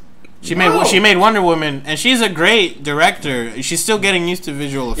Jenkins. She made Wonder Woman, and she's a great director. She's still getting used to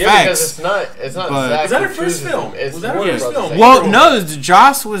visual effects. Yeah, because it's not Zack. Was that her first film? Well, no,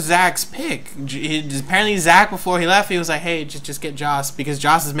 Joss was Zack's pick. Apparently, Zack, before he left, he was like, "Hey, just get Joss because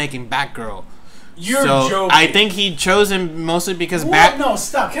Joss is making Batgirl." You're joking. I think he chose him mostly because No,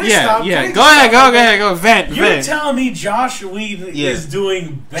 stop. Can I stop? Yeah, go ahead. Vent. You're telling me Josh Whedon is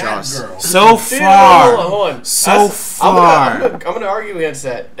doing Batgirl? So far. Hold on. So far. I'm gonna argue against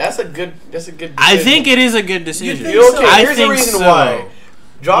that. That's a good decision. I think it is a good decision. Here's the reason why.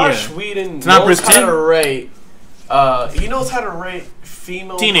 Josh Whedon knows how to write. He knows how to write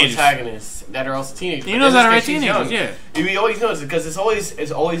female protagonists that are also teenagers. He knows how to write teenagers. Yeah. He always knows because it's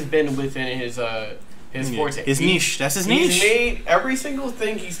always been within his forte. His niche. That's his niche. He's made every single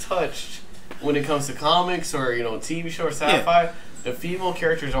thing he's touched when it comes to comics or TV show or sci-fi. Yeah. The female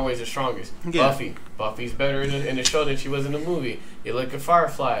character is always the strongest. Yeah. Buffy's better in the show than she was in the movie. You look at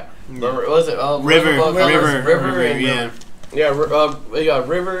Firefly. Remember, was it River? River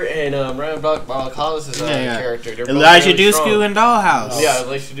and Ryan Balakalis' character. They're Elijah Dushku in Dollhouse. Yeah,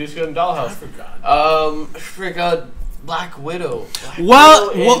 Elijah Dushku in Dollhouse. I forgot. Black Widow. Hold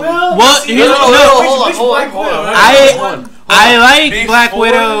on. I like Black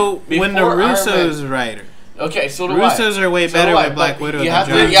Widow when the Russos write her. Okay, so the Russos are way better with Black Widow. You have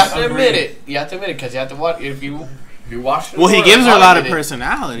to admit it. You have to admit it because you have to watch. If you watch. Well, he gives her a lot of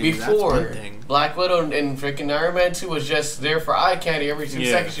personality. Before Black Widow and freaking Iron Man 2 was just there for eye candy every 2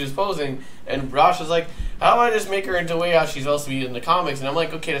 seconds she was posing, and Rosh was like, how about I just make her into the way how she's supposed to be in the comics? And I'm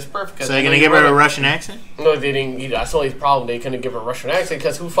like, okay, that's perfect. So they're gonna give her a Russian accent? No, they didn't. That's the only problem. They couldn't give her a Russian accent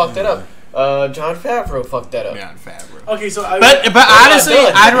because who fucked it up? Jon Favreau fucked that up. Jon Favreau. Okay, so but honestly,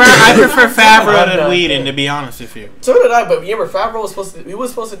 I prefer Favreau to Whedon, to be honest with you. So did I. But remember, Favreau was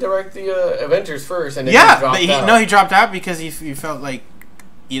supposed to direct the Avengers first, and then he dropped out because he felt like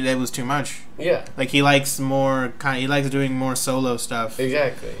it was too much. Yeah, like he likes he likes doing more solo stuff.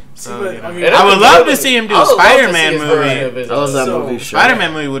 Exactly. So I would love to see him do a Spider-Man movie. I love that movie.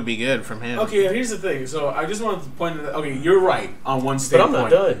 Spider-Man movie would be good from him. Okay, here's the thing. So I just wanted to point out. Okay, you're right on one standpoint. But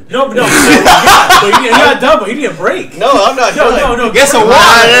I'm not done. No, but you're not done. But he need a break. No, I'm not done. No. Get some water.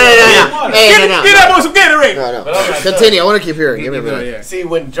 Get that boy some Gatorade. No. Continue. I want to keep hearing. Give me a minute. See,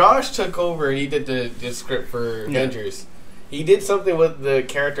 when Josh took over and he did the script for Avengers. He did something with the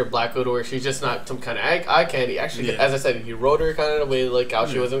character Black Widow where she's just not some kind of eye candy. Actually, as I said, he wrote her kind of in a way like how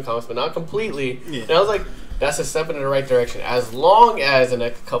she was in the comics, but not completely. Yeah. And I was like, that's a step in the right direction. As long as the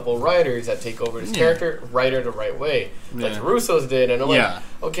next couple writers that take over this character write her the right way. Like the Russos did. And I'm like,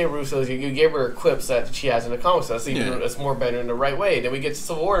 okay, Russos, you gave her quips that she has in the comics. That's more better in the right way. Then we get to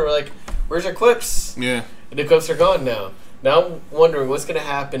Civil War and we're like, where's her quips? Yeah. And the quips are gone now. Now I'm wondering what's gonna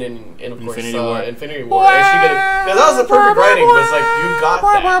happen in of course Infinity War. Is she gonna? Because that was the perfect writing. But it's like you got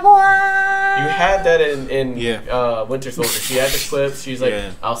that. You had that in Winter Soldier. She had the clips. She's like,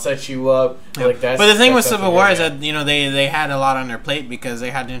 I'll set you up. Like that's. But the thing with Civil War is that they had a lot on their plate because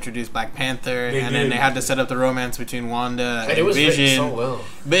they had to introduce Black Panther and then they had to set up the romance between Wanda and it was Vision. Written so well.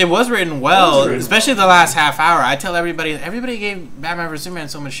 But it was written well, especially the last half hour. I tell everybody gave Batman vs Superman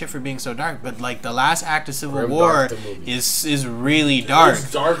so much shit for being so dark, but like the last act of Civil War is really dark.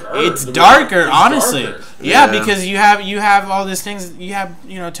 It's darker, honestly. Darker. Yeah, because you have all these things. You have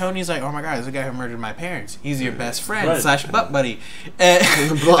Tony's like, oh my god, there's a guy who murdered my parents. He's your best friend / butt buddy. That's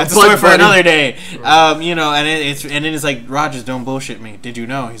a story for another day. And then it's like, Rogers, don't bullshit me. Did you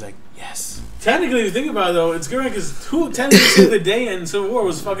know? He's like, yes. Technically, if you think about it, though, it's good because who technically saved the day in Civil War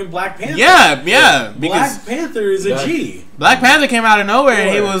was fucking Black Panther. Yeah. Black Panther is a G. Black Panther came out of nowhere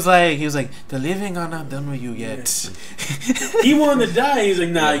and he was like, the living are not done with you yet. He wanted to die. He's like,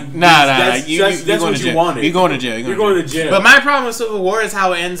 nah. That's what you wanted. You're going to jail. You're going to jail. But my problem with Civil War is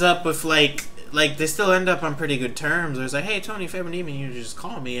how it ends up with like they still end up on pretty good terms. It's like, hey, Tony, if you ever need me, you just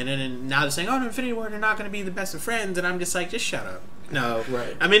call me. And then now they're saying, oh, in Infinity War, they're not going to be the best of friends. And I'm just like, just shut up. No.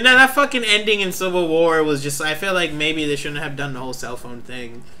 Right. I mean, that fucking ending in Civil War was just, I feel like maybe they shouldn't have done the whole cell phone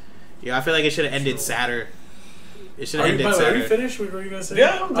thing. I feel like it should have ended sadder. It should have ended sadder. Are you finished? What were you going to say?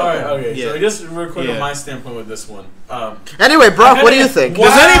 Yeah. All right, okay. Yeah. So just real quick on my standpoint with this one. Anyway, Brock, what do you think?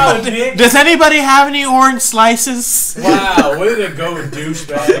 Does anybody have any orange slices? Wow, way to go,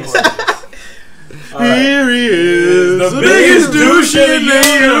 douchebag. Right. Here he is, the biggest douche in the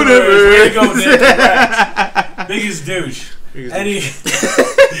universe. Way to go, Nick. Biggest douche.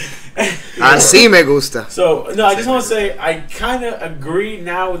 Así me gusta. So, no, I just want to say, I kind of agree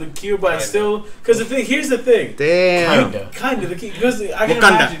now with the Q, but still, because here's the thing. Damn. Kind of, because I can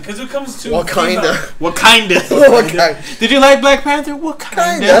imagine, because it comes to... Wakanda. Did you like Black Panther?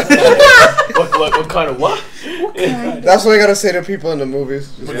 Wakanda. What kind of what? That's what I gotta say to people in the movies.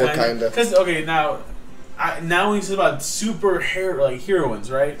 Wakanda. Because, okay, now when you say about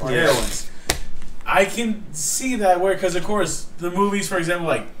heroines, right? Or heroines. I can see that because of course the movies, for example,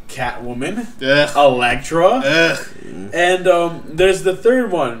 like Catwoman, Elektra, and there's the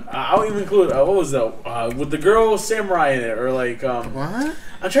third one. I'll even include what was that with the girl samurai in it, or like what?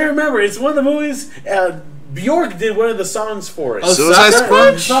 I'm trying to remember. It's one of the movies. Bjork did one of the songs for it. Suicide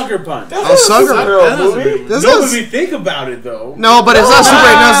Squad? Sucker Punch. That's a superhero movie. No, if you think about it, though. No, but it's not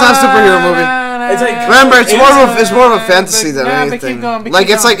a superhero movie. It's like, remember, it's more of a fantasy than anything.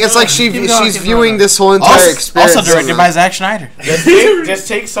 It's like she's viewing this whole entire experience. Also directed by Zack Snyder. Just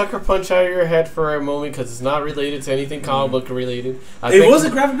take Sucker Punch out of your head for a moment because it's not related to anything comic book related. It was a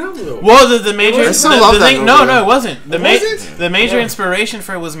graphic novel though. Well, the major. I still love that movie. No, it wasn't. The major inspiration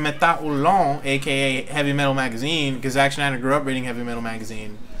for it was Metal Long, aka Heavy Metal Magazine, because Zack Snyder grew up reading Heavy Metal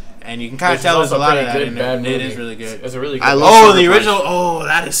Magazine. And you can kind of tell there's a lot of that in there. It is really good. It's a really good the original. Oh,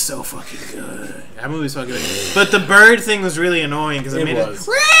 that is so fucking good. That movie's fucking good. But the bird thing was really annoying because it made it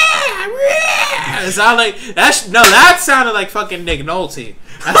sounded like that sounded like fucking Nick Nolte.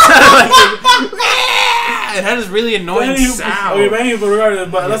 It had this really annoying sound. Okay,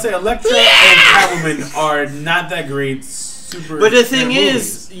 but let's say Elektra and Catwoman are not that great. But the thing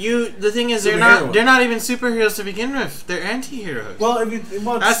is, they're not even superheroes to begin with. They're anti-heroes. Well,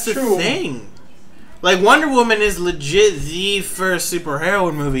 that's the thing. Like Wonder Woman is legit the first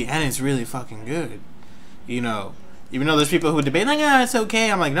superhero movie, and it's really fucking good. Even though there's people who debate like, it's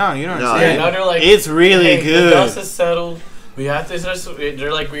okay. I'm like, no, you don't understand. Yeah, now they're like, it's really good. The dust is settled. We have to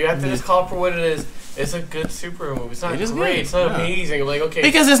just call it for what it is. It's a good superhero movie. It's not great. It's not amazing. I'm like, okay.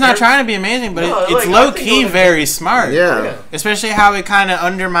 Because it's not trying to be amazing, but it's low-key very smart. Yeah. Especially how it kind of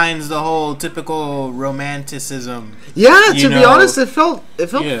undermines the whole typical romanticism. Yeah, to be honest, it felt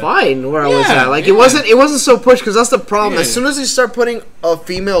fine where I was at. Like, it wasn't so pushed, because that's the problem. As soon as you start putting a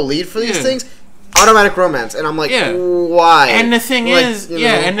female lead for these things, automatic romance, and I'm like, why? And the thing is,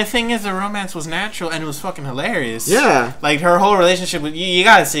 the romance was natural and it was fucking hilarious. Yeah, like her whole relationship with you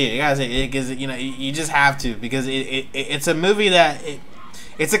gotta see it. You gotta see it because you just have to, because it's a movie that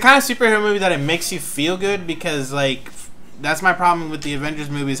it's a kind of superhero movie that it makes you feel good, because like that's my problem with the Avengers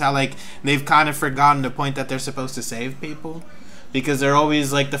movies, how like they've kind of forgotten the point that they're supposed to save people. Because they're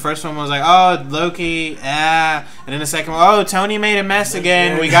always like, the first one was like, oh, Loki, and then the second one, oh, Tony made a mess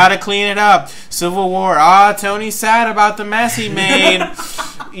again, we gotta clean it up. Civil War, Tony's sad about the mess he made.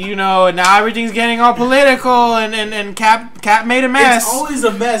 Now everything's getting all political, and Cap made a mess. It's always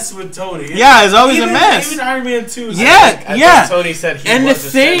a mess with Tony. It's always a mess. Even Iron Man 2. Yeah. Tony said he and was the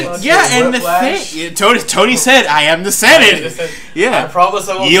thing, Tony said, I am the Senate. I promise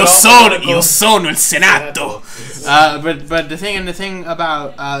I won't. Io sono il Senato. But the thing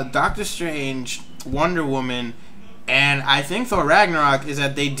about Doctor Strange, Wonder Woman, and I think Thor Ragnarok is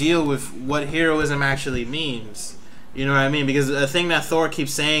that they deal with what heroism actually means. You know what I mean? Because the thing that Thor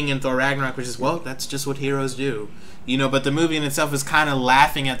keeps saying in Thor Ragnarok, which is, well, that's just what heroes do. But the movie in itself is kind of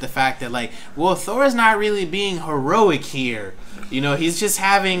laughing at the fact that, like, well, Thor's not really being heroic here. He's just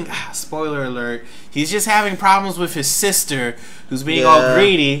having, spoiler alert, he's just having problems with his sister, who's being all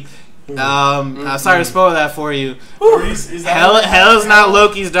greedy. Sorry to spoil that for you. Hela's not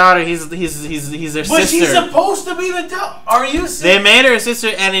Loki's daughter. He's their sister. But she's supposed to be the daughter. Are you serious? They made her a sister,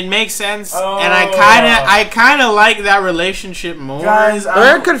 and it makes sense. And I kind of like that relationship more. Guys,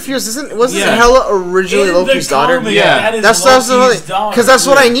 I'm confused. Wasn't Hela originally Loki's daughter? Yeah, that's because that's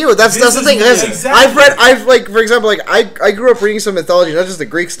what I knew. That's the thing. For example, I grew up reading some mythology, not just the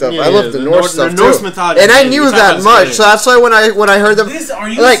Greek stuff. I love the Norse stuff too. Mythology, and I knew that much. So that's why when I heard them, are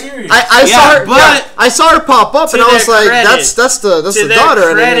you serious? I saw her pop up, and I was like, "That's the daughter,"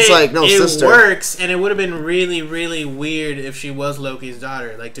 and then it's like, "No, sister." It works, and it would have been really, really weird if she was Loki's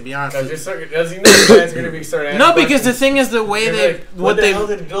daughter. Like, to be honest, does he know the guy's gonna be starting? No, because the thing is, the way what the hell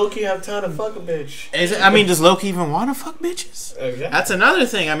did Loki have time to fuck a bitch? Does Loki even want to fuck bitches? Exactly. That's another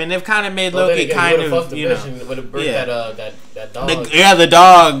thing. I mean, they've kind of made Loki kind of, would have birthed that dog. The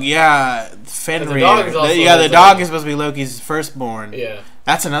dog. Yeah, Fenrir. The dog is supposed to be Loki's firstborn. Yeah.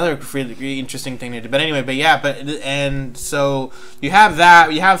 That's another really interesting thing to do. But anyway, and so you have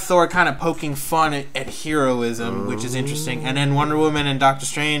that. You have Thor kind of poking fun at heroism, which is interesting. And then Wonder Woman and Doctor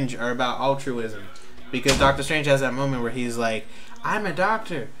Strange are about altruism. Because Doctor Strange has that moment where he's like, I'm a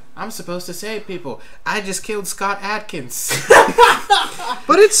doctor. I'm supposed to save people. I just killed Scott Adkins.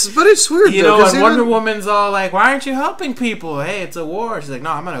 but it's weird, and Wonder Woman's all like, why aren't you helping people? Hey, it's a war. She's like,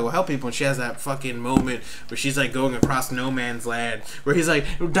 no, I'm gonna go help people. And she has that fucking moment where she's like going across no man's land, where he's like,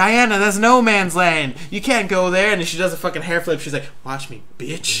 Diana, that's no man's land. You can't go there. And then she does a fucking hair flip. She's like, watch me,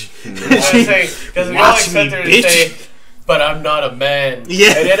 bitch. Because we all expect her to say, but I'm not a man.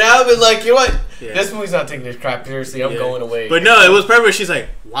 Yeah. And then I'll be like, you know what? Yeah. This movie's not taking this crap seriously. I'm going away. But no, it was perfect. She's like,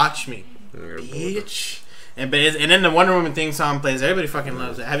 watch me, bitch. And then the Wonder Woman theme song plays. Everybody fucking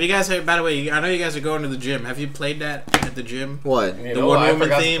loves it. Have you guys heard? By the way, I know you guys are going to the gym. Have you played that at the gym? What? The Wonder Woman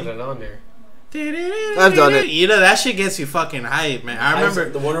theme. To put it on there. I've done it. That shit gets you fucking hype, man. I remember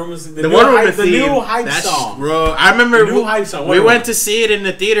the Wonder Woman theme. The new hype song, bro. I remember the new hype song. We went to see it in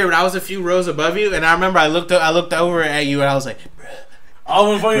the theater, but I was a few rows above you, and I remember I looked over at you, and I was like, bruh.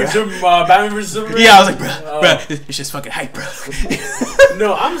 Oh, when Batman vs Superman. Yeah, I was like, bruh, it's just fucking hype, bro.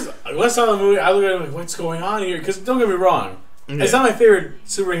 No, when I saw the movie, I looked at it like, what's going on here? Because don't get me wrong, it's not my favorite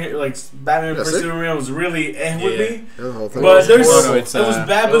superhero. Like Batman vs Superman was really with me, but it was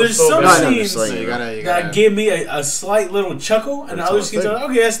bad. But there's some scenes that gave me a slight little chuckle, and other scenes are like,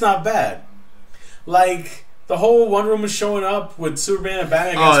 okay, that's not bad. Like the whole Wonder Woman showing up with Superman and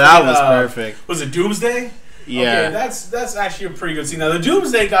Batman. That was perfect. Was it Doomsday? Yeah, okay, that's actually a pretty good scene. Now the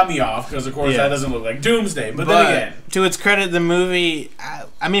Doomsday got me off because of course that doesn't look like Doomsday. But then again, to its credit, the movie.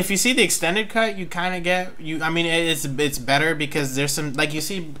 I mean, if you see the extended cut, you kind of get I mean, it's better because there's some you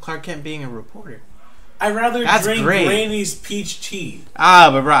see Clark Kent being a reporter. I'd rather drink Granny's peach tea.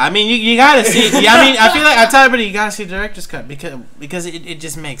 But bro, I mean, you gotta see. I mean, I feel like I tell everybody you gotta see the director's cut because it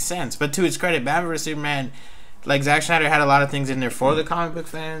just makes sense. But to its credit, Batman vs Superman. Like, Zack Snyder had a lot of things in there for the comic book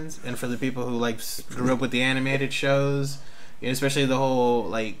fans and for the people who, grew up with the animated shows. Especially the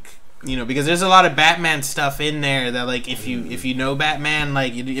whole, You know, because there's a lot of Batman stuff in there that, like, if you know Batman,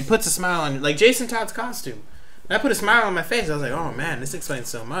 like, it puts a smile on, like, Jason Todd's costume. That put a smile on my face. I was like, oh man, this explains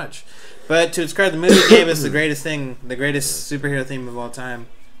so much. But to describe the movie, gave us the greatest superhero theme of all time.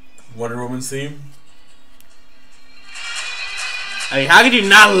 Wonder Woman's theme. I mean, how could you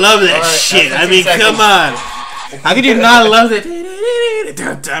not love that shit? I mean, come on. How could you not love it?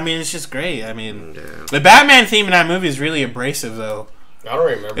 I mean, it's just great. I mean, the Batman theme in that movie is really abrasive, though. I don't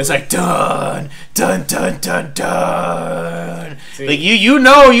remember. It's like dun dun dun dun dun. See, like you hear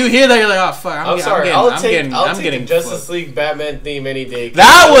that, you're like, oh fuck. I'm sorry. I'll take the Justice League Batman theme any day.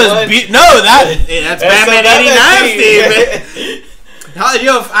 That was that's Batman '89 theme.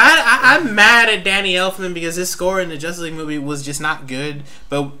 Yo, I'm mad at Danny Elfman because his score in the Justice League movie was just not good.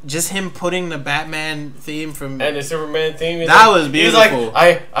 But just him putting the Batman theme and the Superman theme, was beautiful. He's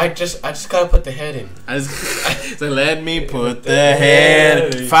like, I just gotta put the head in. So let me put the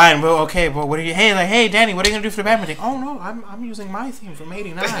head in. Fine, well, okay, but what are you? Hey, Danny, what are you gonna do for the Batman thing? Oh no, I'm using my theme from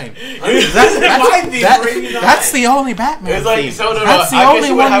 '89. That's the only Batman theme. That's the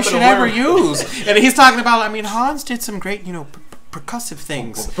only one you should ever use. And he's talking about. I mean, Hans did some great, percussive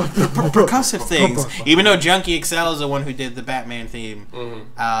things. Percussive things. Even though Junkie XL is the one who did the Batman theme. A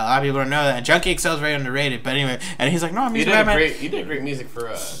lot of people don't know that. Junkie XL is very underrated. But anyway, and he's like, no, I'm using Batman. You did great music for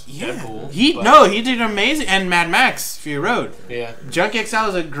Deadpool. He did amazing. And Mad Max, Fury Road. Yeah. Junkie XL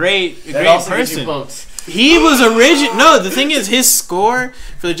is a great person. He was original. No, the thing is, his score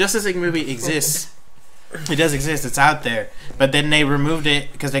for the Justice League movie exists. It does exist. It's out there. But then they removed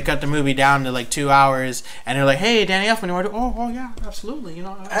it because they cut the movie down to like 2 hours. And they're like, hey, Danny Elfman, you want to do? Oh, yeah, absolutely.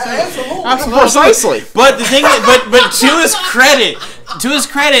 Absolutely. Precisely. But the thing is, but to his credit,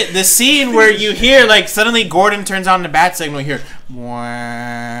 the scene where you hear, like, suddenly Gordon turns on the bat signal, you hear,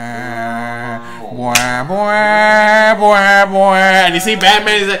 and you see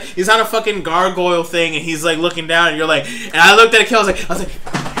Batman, he's on a fucking gargoyle thing, and he's like looking down, and you're like, and I looked at the kill, I was like,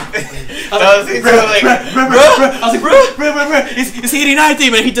 it's the '89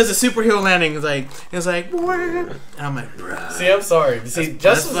 theme, and he does a superhero landing. It's like, and I'm like, bro. See, I'm sorry. See,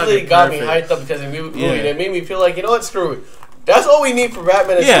 Justice League got me hyped up because of the movie. It made me feel like, you know what, screw it. That's all we need for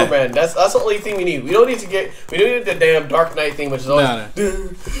Batman and Superman. That's the only thing we need. We don't need the damn Dark Knight thing, which is always dun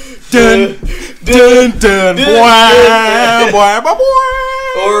dun dun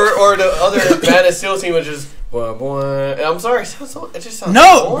or the other Man of Steel theme, which is. I'm sorry. It just sounds boring.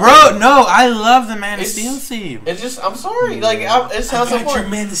 Bro. No, I love the Man of Steel theme. It's just. I'm sorry. Like it sounds so boring.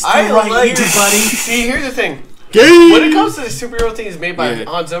 Man of Steel right here, buddy. See, here's the thing. When it comes to the superhero things made by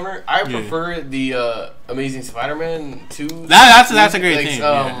Hans Zimmer, I prefer the Amazing Spider-Man 2. That's a great thing.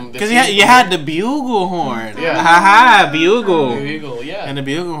 Because you had the bugle horn. Yeah. Bugle. Yeah. And the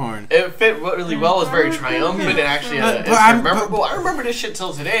bugle horn. It fit really well. It was very triumphant and actually it's memorable. I remember this shit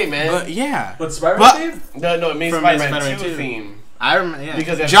till today, man. But Spider-Man theme? No, Amazing Spider-Man 2 theme. I remember,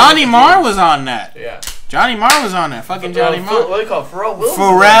 Because Johnny Marr was on that. Yeah. Johnny Marr was on that. Fucking Johnny Marr. What do you call it? Pharrell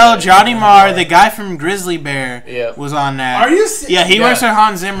Williams? Johnny Marr, the guy from Grizzly Bear, was on that. Are you serious? Yeah, he works for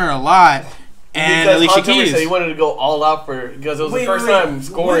Hans Zimmer a lot. And because Alicia Hans Zimmer Keys. said he wanted to go all out because it was the first time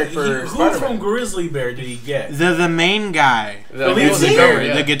scoring for Spider-Man. Who from Grizzly Bear did he get? The main guy. The lead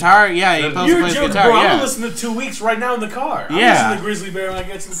singer? The guitar, he plays guitar, bro, I'm gonna listen to 2 weeks right now in the car. I'm listening to Grizzly Bear when I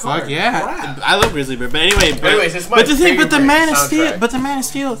get to the car. Fuck yeah. I love Grizzly Bear. But anyway, the Man of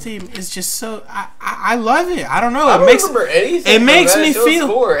Steel theme is just so I love it. I don't know. I don't remember anything. It makes me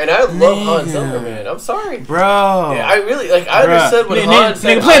feel and I love Hans Zimmer, man. I'm sorry. Bro. Yeah, I really I understood when Hans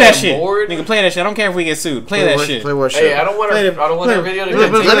said play that shit. Nigga, play that shit. I don't care if we get sued. Play that shit. Play what shit? Hey, I don't want our video to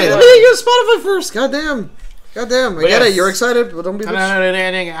get taken. Let me get Spotify first. Goddamn. I get it. You're excited, but don't be. No.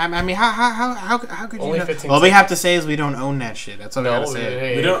 I mean, how could you? All we have to say is we don't own that shit. That's all we gotta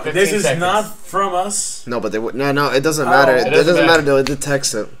say. We don't. This is not from us. No, but no. It doesn't matter. It doesn't matter. They'll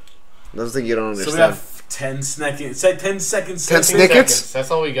detect it. That's the thing you don't understand. So we have 10 seconds. Say 10 seconds. 10 snickets. That's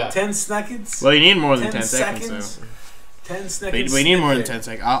all we got. 10 seconds. Well, you need more than 10 seconds. 10 seconds. We need more than 10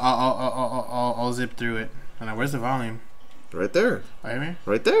 seconds. I'll zip through it. Where's the volume? Right there.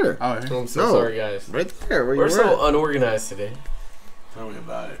 Right there. Oh, I'm so sorry, guys. Right there. We're so unorganized today. Tell me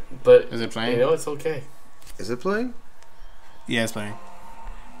about it. But is it playing? You know, it's okay. Is it playing? Yeah, it's playing.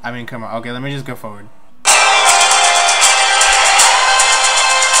 I mean, come on. Okay, let me just go forward.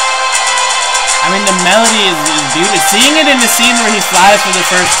 I mean, the melody is beautiful. Seeing it in the scene where he flies for the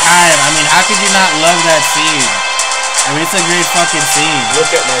first time. I mean, how could you not love that scene? I mean, it's a great fucking scene. Look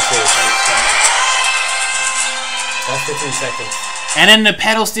at my face. That's 15 seconds. And then the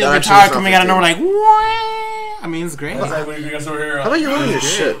pedal steel guitar coming out of nowhere like, wah! I mean, it's great. How about you running your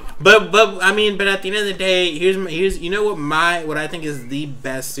shit? But I mean, but at the end of the day, here's you know what I think is the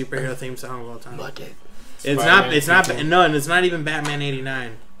best superhero theme song of all time. It's not even Batman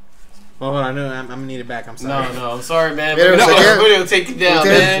 '89. Well, hold on, no, I'm gonna need it back. I'm sorry. No, I'm sorry, man. We're gonna take you down,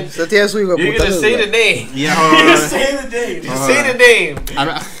 man. You're gonna say the name. Yeah, hold on. You're gonna say the name. Just say the name.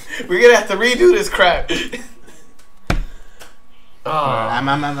 We're gonna have to redo this crap.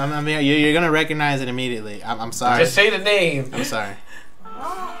 You're gonna recognize it immediately. I'm sorry. Just say the name. I'm sorry.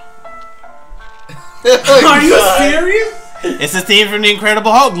 Are you serious? It's the theme from The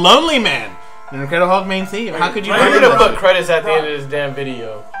Incredible Hulk, Lonely Man. The Incredible Hulk main theme. How could you? I'm gonna put credits at the end of this damn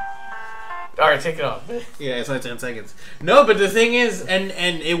video. All right, take it off. Yeah, it's like 10 seconds. No, but the thing is, and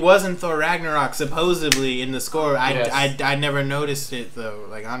it wasn't Thor Ragnarok supposedly in the score. I never noticed it though.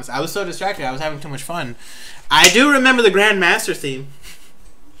 Like honestly, I was so distracted. I was having too much fun. I do remember the Grand Master theme.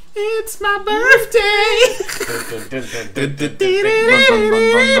 It's my birthday.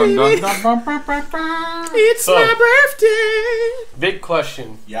 It's my birthday. Big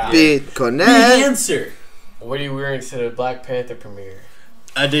question. Yeah. Big answer. What are you wearing to the Black Panther premiere?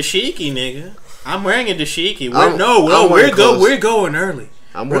 A dashiki, nigga. I'm wearing a dashiki. We're going early.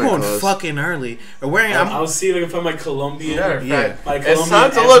 We're going fucking early. I'll see if I can find my Colombian. It's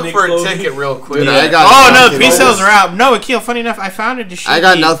time to look for a ticket real quick. Dude, no, pre-sales are out. No, Akil, funny enough, I found a dashiki. I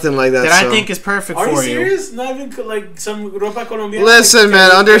got nothing like that. I think is perfect for you. Are you serious? Not even like some ropa colombiana. Listen,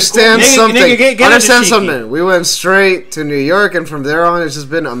 man, understand something. Understand something. We went straight to New York, and from there on, it's just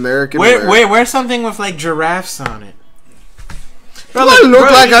been American. Wear something with like giraffes on it. Bro, look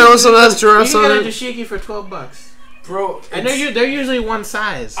like I also has giraffes on it. You get a dashiki for $12. Bro, I know they're usually one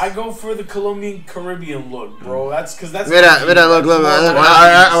size. I go for the Colombian Caribbean look, bro. That's because that's. Look. Are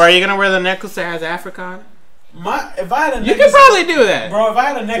you gonna wear the necklace that has Africa on? If I had a necklace, you could probably do that, bro. If I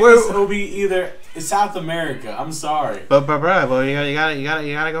had a necklace, it would be either South America. I'm sorry, but bro, you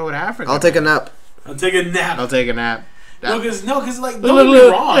gotta go with Africa. I'll take a nap. I'll take a nap. No, because like don't get me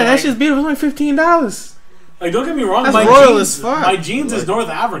wrong. Yeah, that's just beautiful. It's only $15. Like, don't get me wrong. That's royal as fuck. My jeans is North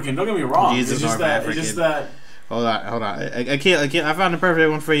African. Don't get me wrong. It's just that. Hold on. I can't. I found the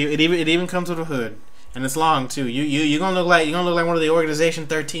perfect one for you. It even comes with a hood, and it's long too. You're gonna look like one of the Organization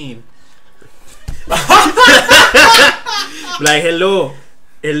 13. Like hello.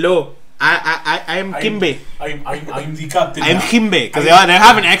 I'm Kimbe. I'm the captain. I'm Kimbe because they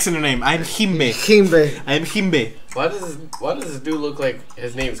have an X in their name. I'm Kimbe. I'm Kimbe. Why does this dude look like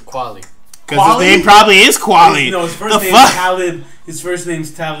his name's Quali? Because his name probably is Quali. No, his first name's Talib. His first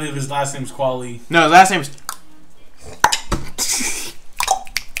name's Talib. His last name's Quali. No, his last name's.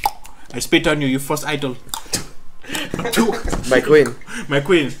 I spit on you, you false idol. My queen,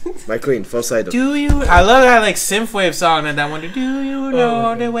 false idol. Do you? I love that like synthwave song and that one. Do you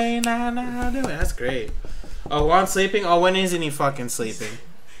know the way now? That's great. Oh, Juan's sleeping. Oh, when isn't he fucking sleeping?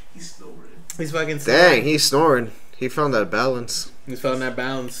 He's snoring. He's fucking snoring. Dang, he's snoring. He found that balance. He's found that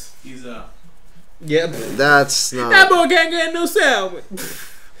balance. He's Yep. That's not. That boy can't get no sound.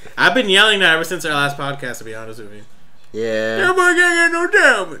 I've been yelling that ever since our last podcast, to be honest with you. Yeah. That boy can't get no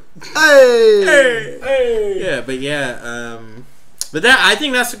down. Hey. Yeah, but I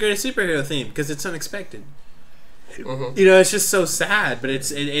think that's the greatest superhero theme because it's unexpected. Mm-hmm. You know, it's just so sad, but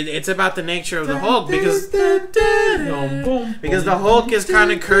it's about the nature of the Hulk because the Hulk is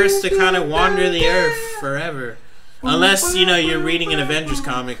kind of cursed to kind of wander the earth forever. Unless, you know, you're reading an Avengers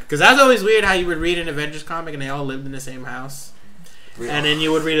comic. Because that's always weird how you would read an Avengers comic and they all lived in the same house. And then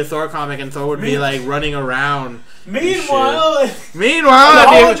you would read a Thor comic and Thor would be like running around. Meanwhile, the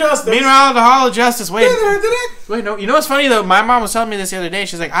Hall of Justice. Wait, no. You know what's funny though? My mom was telling me this the other day.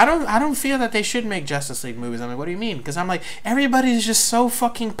 She's like, I don't feel that they should make Justice League movies. I'm like, what do you mean? Because I'm like, everybody's just so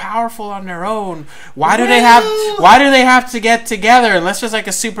fucking powerful on their own. Why do they have to get together unless there's like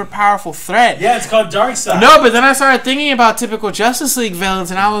a super powerful threat? Yeah, it's called Darkseid. No, but then I started thinking about typical Justice League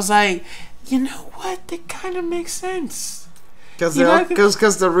villains, and I was like, you know what? That kind of makes sense. Because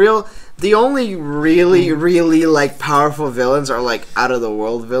the only really like powerful villains are like out of the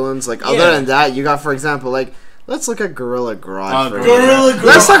world villains. Like other than that, you got, for example, like let's look at Gorilla Grodd.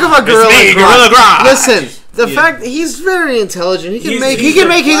 Let's talk about Gorilla Grodd. Listen, the fact he's very intelligent. He can make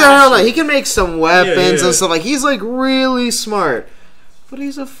some weapons and stuff. Like he's like really smart. But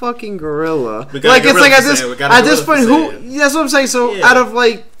he's a fucking gorilla. Like it's like at this point, that's what I'm saying. So out of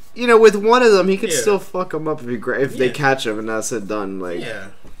like. You know, with one of them, he could still fuck him up if they catch him, and that's it done. Like,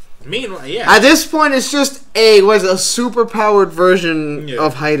 Meanwhile, at this point, it's just a super powered version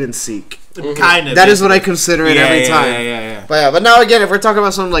of hide and seek. Kind of. That is what I consider it every time. Yeah. But now again, if we're talking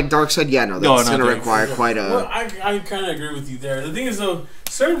about something like Dark Side, that's going to require quite a. Well, I kind of agree with you there. The thing is, though,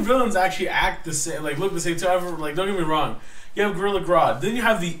 certain villains actually act the same, like look the same. Like, don't get me wrong. You have Gorilla Grodd. Then you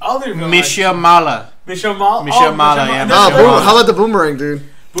have the other villain. Misha Mala. Yeah. How about the Boomerang, dude?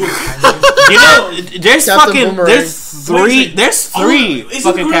 You know, there's three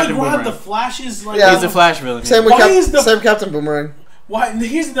fucking Captain Boomerang. The Flash is like he's the Flash villain. Same Captain Boomerang. Why?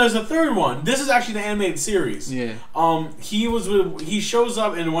 There's a third one. This is actually the animated series. Yeah. He shows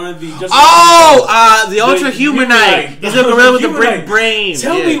up in one of the. The Ultra Humanite. He's a gorilla with a brick brain.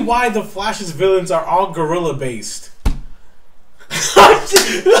 Tell me why the Flash's villains are all gorilla based.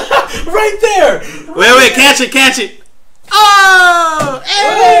 Right there. Wait, catch it. Oh,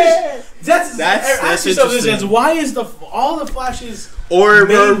 hey. That's interesting. Why is all the Flashes or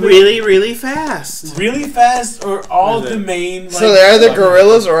really fast? Really fast, or all the main? Like, so they're either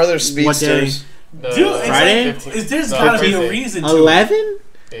gorillas or other speedsters. Dude, Friday? There's gotta be a reason. 11?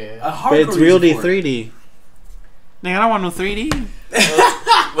 Yeah. But it's real D 3D. Nigga, I don't want no 3D.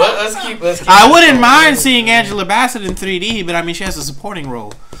 Let's keep I wouldn't mind seeing Angela Bassett in 3D, but I mean she has a supporting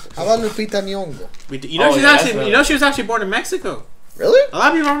role. How about Lupita Nyong'o? You know she was actually born in Mexico. Really? A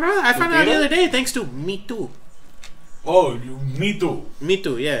lot of people don't know that. I found out the other day thanks to Me Too. Oh, Me Too. Me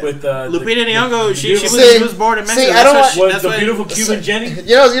Too, yeah. With Lupita Nyong'o, she was born in Mexico. That's the beautiful Cuban Jenny.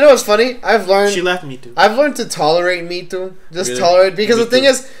 You know what's funny? I've learned she left Me Too. I've learned to tolerate Me Too. Tolerate because the thing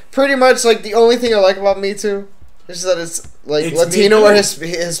is, pretty much like the only thing I like about Me Too is that it's Latino or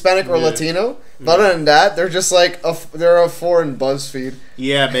Hispanic or Latino. But other than that, they're just like they're a foreign BuzzFeed.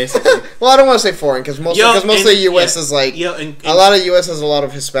 Yeah, basically. Well, I don't want to say foreign because mostly U.S. is like a lot of U.S. has a lot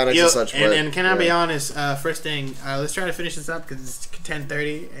of Hispanics and such. And can I be honest? First thing, let's try to finish this up because it's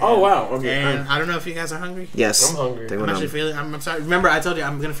 10:30. Oh wow! Okay. And I don't know if you guys are hungry. Yes, I'm hungry. I'm actually feeling. I'm sorry. Remember, I told you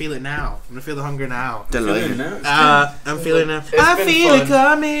I'm gonna feel it now. I'm gonna feel the hunger now. I'm feeling it. I feel it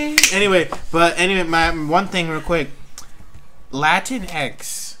coming. Anyway, my one thing real quick.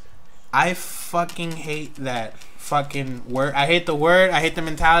 Latinx. I fucking hate that fucking word. I hate the word. I hate the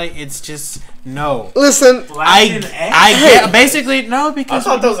mentality. It's just no. Listen, I get basically no because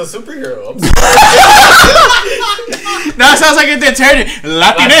I thought that was a superhero. No, it sounds like a detergent.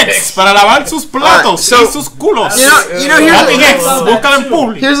 Latinx para lavar sus platos y sus culos. You know here's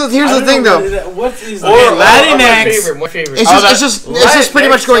the thing though. What is Latinx? My favorite. It's just pretty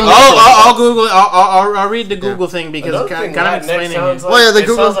much going. I'll Google. I'll read the Google thing because it's kind of explaining it. Well, yeah, the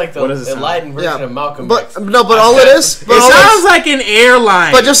Google sounds like the Latin version of Malcolm X. But all it is, it sounds like an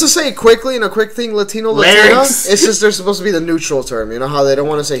airline. But just to say quickly, and a quick thing, Latino, Latina, it's just they're supposed to be the neutral term. You know how they don't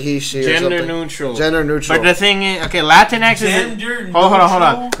want to say he, she, or something. Gender neutral. But the thing is, okay, Latinx is hold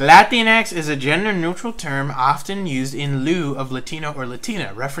on. Latinx is a gender neutral term often used in lieu of Latino or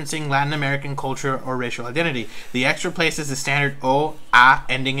Latina, referencing Latin American culture or racial identity. The X replaces the standard o, a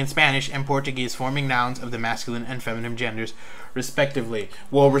ending in Spanish and Portuguese forming nouns of the masculine and feminine genders, respectively.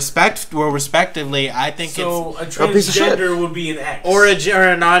 Respectively, I think so. A transgender would be an X, or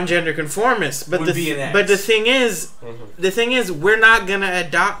a non-gender conformist. But be an X. But the thing is, we're not gonna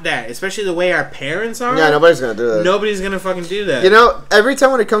adopt that, especially the way our parents are. Yeah, nobody's gonna do that. Nobody's gonna fucking do that. You know, every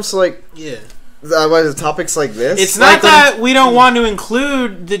time when it comes to like topics like this, it's not that we don't want to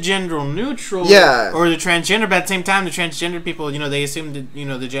include the gender neutral, or the transgender, but at the same time, the transgender people, they assume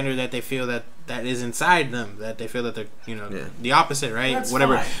the gender that they feel that is inside them, that they feel that they're the opposite, right? That's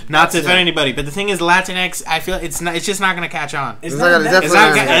whatever. Fine. Not to offend anybody, but the thing is, Latinx, I feel it's just not going to catch on. It's not and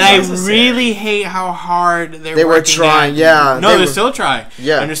I really hate how hard they were trying. They're still trying.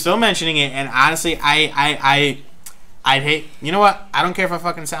 Yeah, and they're still mentioning it. And honestly, I'd hate. You know what? I don't care if I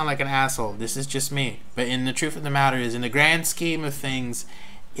fucking sound like an asshole. This is just me. But in the truth of the matter is, in the grand scheme of things,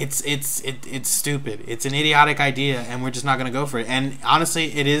 it's stupid. It's an idiotic idea, and we're just not gonna go for it. And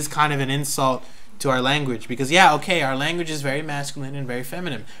honestly, it is kind of an insult to our language because our language is very masculine and very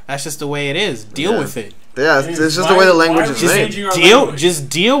feminine. That's just the way it is. Deal with it. Yeah, it's just the way the language is made. Just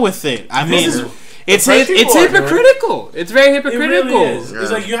deal with it. I mean. It's hypocritical. It's very hypocritical. It really is.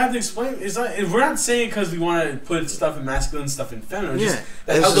 It's like you have to explain. It's not. We're not saying because we want to put stuff in masculine, stuff in feminine.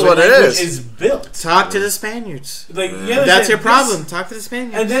 That's how the language is built. Talk to the Spaniards. That's your problem. Talk to the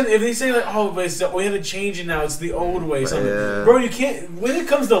Spaniards. And then if they say like, "Oh, but we have to change it now. It's the old way." Bro, you can't. When it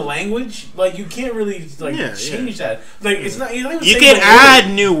comes to language, you can't really change that. It's not. You can add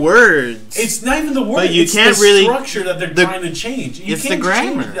new words. It's not even the word. But you can't the really structure that they're trying to change. You it's can't the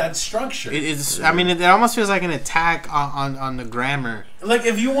grammar. Change that structure. I mean, it almost feels like an attack on the grammar. Like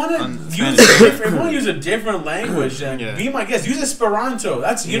if you want to use a different language, then be my guest. Use Esperanto.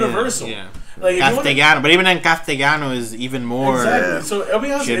 That's universal. Yeah. Like Castellano, but even in Castellano is even more. Exactly. So I'll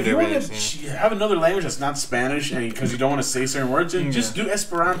be honest, if you want to have another language that's not Spanish, and because you don't want to say certain words, just do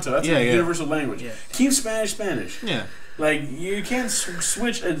Esperanto. That's a universal language. Yeah. Keep Spanish. Yeah. Like you can't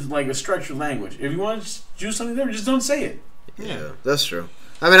switch like a structured language. If you want to do something different, just don't say it. Yeah, that's true.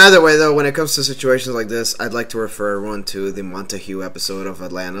 I mean, either way, though, when it comes to situations like this, I'd like to refer everyone to the Montague episode of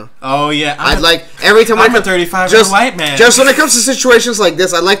Atlanta. Oh, yeah. Every time I'm a 35-year-old white man. Just when it comes to situations like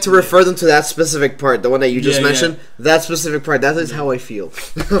this, I'd like to refer them to that specific part, the one that you just mentioned. Yeah. That specific part. That is how I feel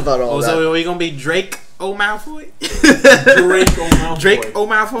about all that. So are we going to be Drake O'Malfoy? Drake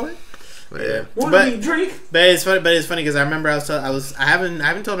O'Malfoy? Yeah. Drake? But it's funny because I remember I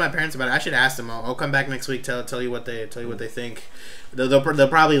haven't told my parents about it. I should ask them. I'll come back next week tell you what they think. They'll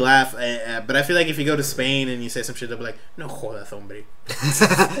probably laugh, but I feel like if you go to Spain and you say some shit, they'll be like, "No jodas, hombre."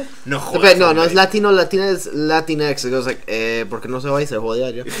 No jodas. No, it's Latino. Latina is Latinx. It goes like, porque no se va y se jode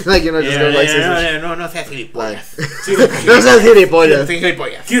allá. Like, you know, just go like this. No seas gilipollas. No seas gilipollas.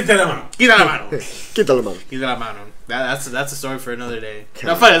 Quítate la mano. Quita la mano. Quita la mano. Quita la mano. That's a story for another day.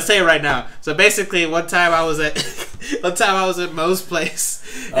 No, fine. Let's say it right now. So basically, one time I was at Mo's place,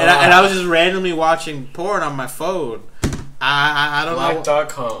 and I was just randomly watching porn on my phone. I don't know.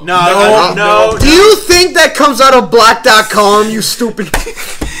 Black.com. No. Do you think that comes out of Black.com, you stupid?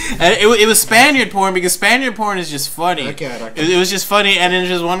 And it was Spaniard porn because Spaniard porn is just funny. Okay. It was just funny, and then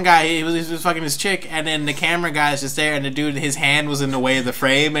just one guy, he was fucking his chick, and then the camera guy is just there, and the dude, his hand was in the way of the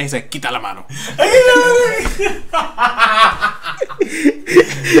frame, and he's like, "Quita la mano."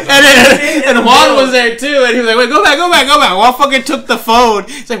 and Juan was there too, and he was like, "Wait, go back." Juan fucking took the phone.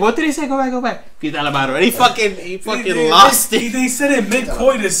 He's like, "What did he say? Go back. Quita la mano." And he fucking lost it. They said it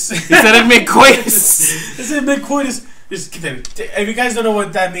mid-coitus. He said it mid-coitus. They said mid-coitus. If you guys don't know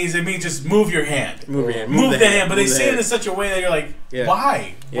what that means, it means just move your hand. Move the hand. But they say it in such a way that you're like,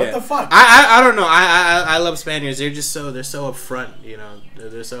 why? Yeah. What the fuck? I don't know. I love Spaniards. They're so upfront. You know,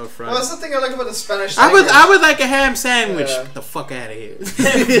 they're so upfront. Well, that's the thing I like about the Spanish. I would like a ham sandwich. Get the fuck out of here.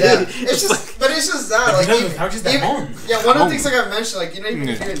 It's just that. Like, how just that home? Yeah, one of the things like I mentioned, like even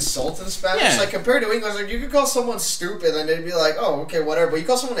if you insult in Spanish, like compared to English, like you could call someone stupid and they'd be like, oh, okay, whatever. But you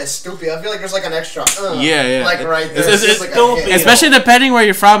call someone as stupid, I feel like there's like an extra. Like right there. It's like especially depending where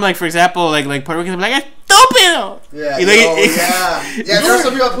you're from. Like for example, like Puerto Ricans be like, "Estúpido." Yeah. There's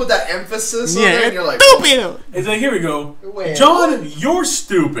some people that put that emphasis on there, and you're like, "Estúpido." It's like, here we go. Wait, John, you're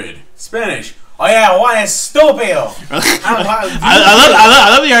stupid. Spanish. Oh yeah, Juan es estúpido. I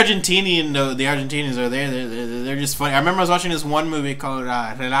love the Argentinian. The Argentinians are there. They're just funny. I remember I was watching this one movie called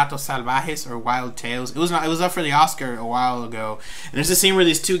Relatos Salvajes or Wild Tales. It was up for the Oscar a while ago. And there's a scene where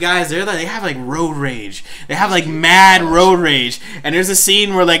these two guys they have like road rage. They have like mad road rage. And there's a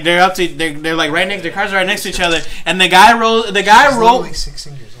scene where like they're like right next. Their cars are right next to each other. And the guy rolls. Like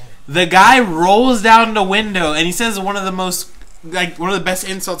 16 years old. The guy rolls down the window and he says one of the best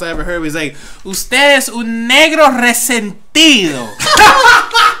insults I ever heard. He's like, "Usted es un negro resentido,"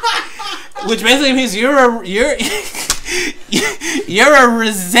 which basically means you're a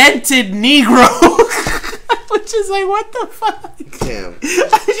resented Negro. Which is like, what the fuck? Damn.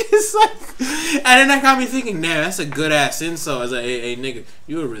 I just like, and then that got me thinking, damn, that's a good ass insult. As a nigga,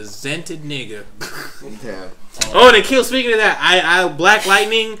 you a resented nigga. Damn. Oh, and speaking of that, I Black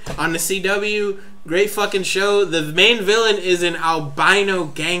Lightning on the CW. Great fucking show. The main villain is an albino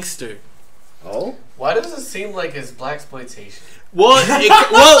gangster. Oh? Why does it seem like it's blaxploitation? Well,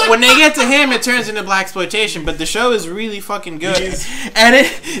 when they get to him, it turns into blaxploitation. But the show is really fucking good. He's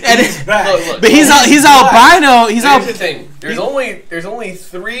back. But he's albino. Here's the thing. There's only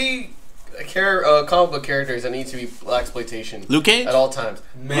 3 comic book characters that need to be blaxploitation. Luke Cage at all times.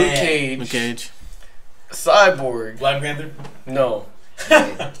 Luke Cage. Cyborg. Black Panther. No.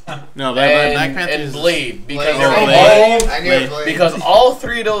 No, Black Panther and Blade because all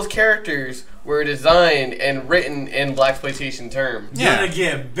 3 of those characters were designed and written in blaxploitation terms. You're gonna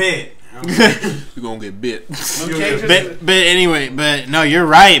get bit. You're gonna get bit. But anyway, no, you're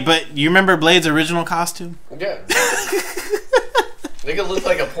right. But you remember Blade's original costume? Yeah. They could look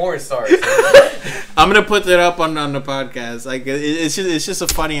like a porn star. I'm gonna put that up on the podcast. Like it's just a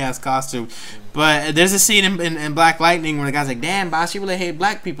funny ass costume. But there's a scene in Black Lightning where the guy's like, "Damn, boss, you really hate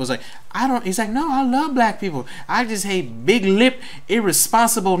black people." It's like, He's like, "No, I love black people. I just hate big lip,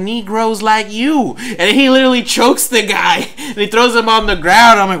 irresponsible Negroes like you." And he literally chokes the guy and he throws him on the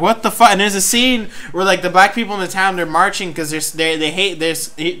ground. I'm like, what the fuck? And there's a scene where like the black people in the town, they're marching because they hate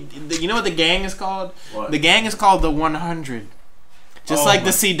this. You know what the gang is called? What? The gang is called the 100. Just like the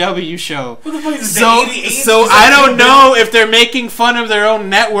CW show. What the fuck is so I don't know if they're making fun of their own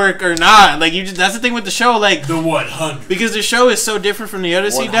network or not. Like that's the thing with the show. Like the 100. Because the show is so different from the other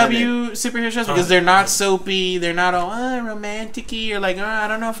CW superhero shows because they're not soapy. They're not all romantic-y or like I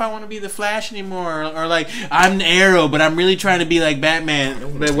don't know if I want to be the Flash anymore or like I'm Arrow, but I'm really trying to be like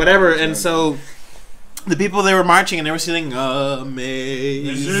Batman, but whatever. And so. The people they were marching and they were singing Amazing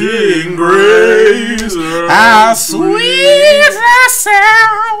Grace, how sweet the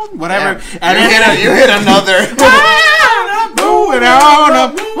sound, whatever. Yeah. And you hit another. Moving on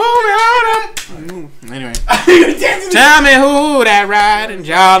up. Anyway, tell me who that riding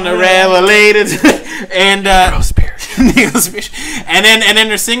John the Revelator and and then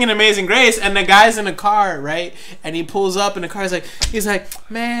they're singing Amazing Grace and the guy's in a car, right? And he pulls up and the car's like, he's like,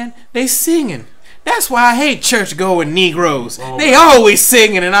 man, they singing. That's why I hate church-going Negroes. They always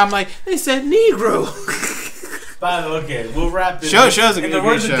singing, and I'm like, they said Negro. Okay, we'll wrap this. Show's a in good the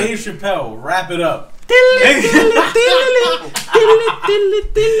words show. of Dave Chappelle, wrap it up.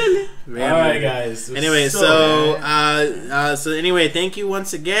 Alright, guys. Anyway, so anyway, thank you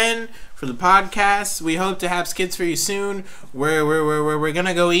once again for the podcast. We hope to have skits for you soon. We're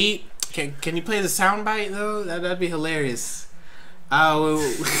gonna go eat. Can you play the soundbite though? That'd be hilarious.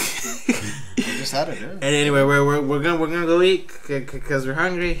 Just had it. Yeah. And anyway, we're gonna go eat because we're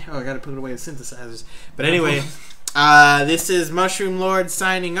hungry. Oh, I gotta put away the synthesizers. But anyway, this is Mushroom Lord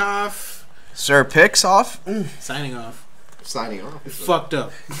signing off. Sir Picks off. Signing off. Signing off. Fucked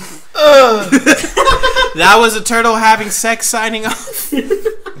up. That was a turtle having sex. Signing off.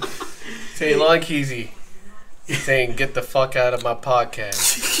 Say like easy. Saying get the fuck out of my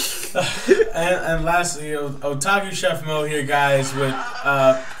podcast. And lastly, Otaku Chef Mo here, guys, with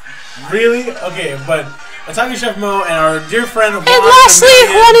really okay, but Otaku Chef Mo and our dear friend. And lastly,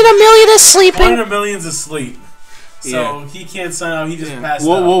 1 in a million is sleeping. 1 in a million is asleep, so he can't sign off. He just passed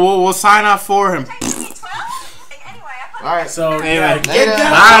out. We'll sign off for him. All right. So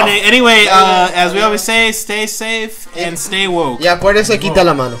anyway, as we always say, stay safe and stay woke. Y acuérdese, quita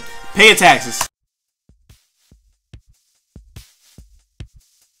la mano. Pay your taxes.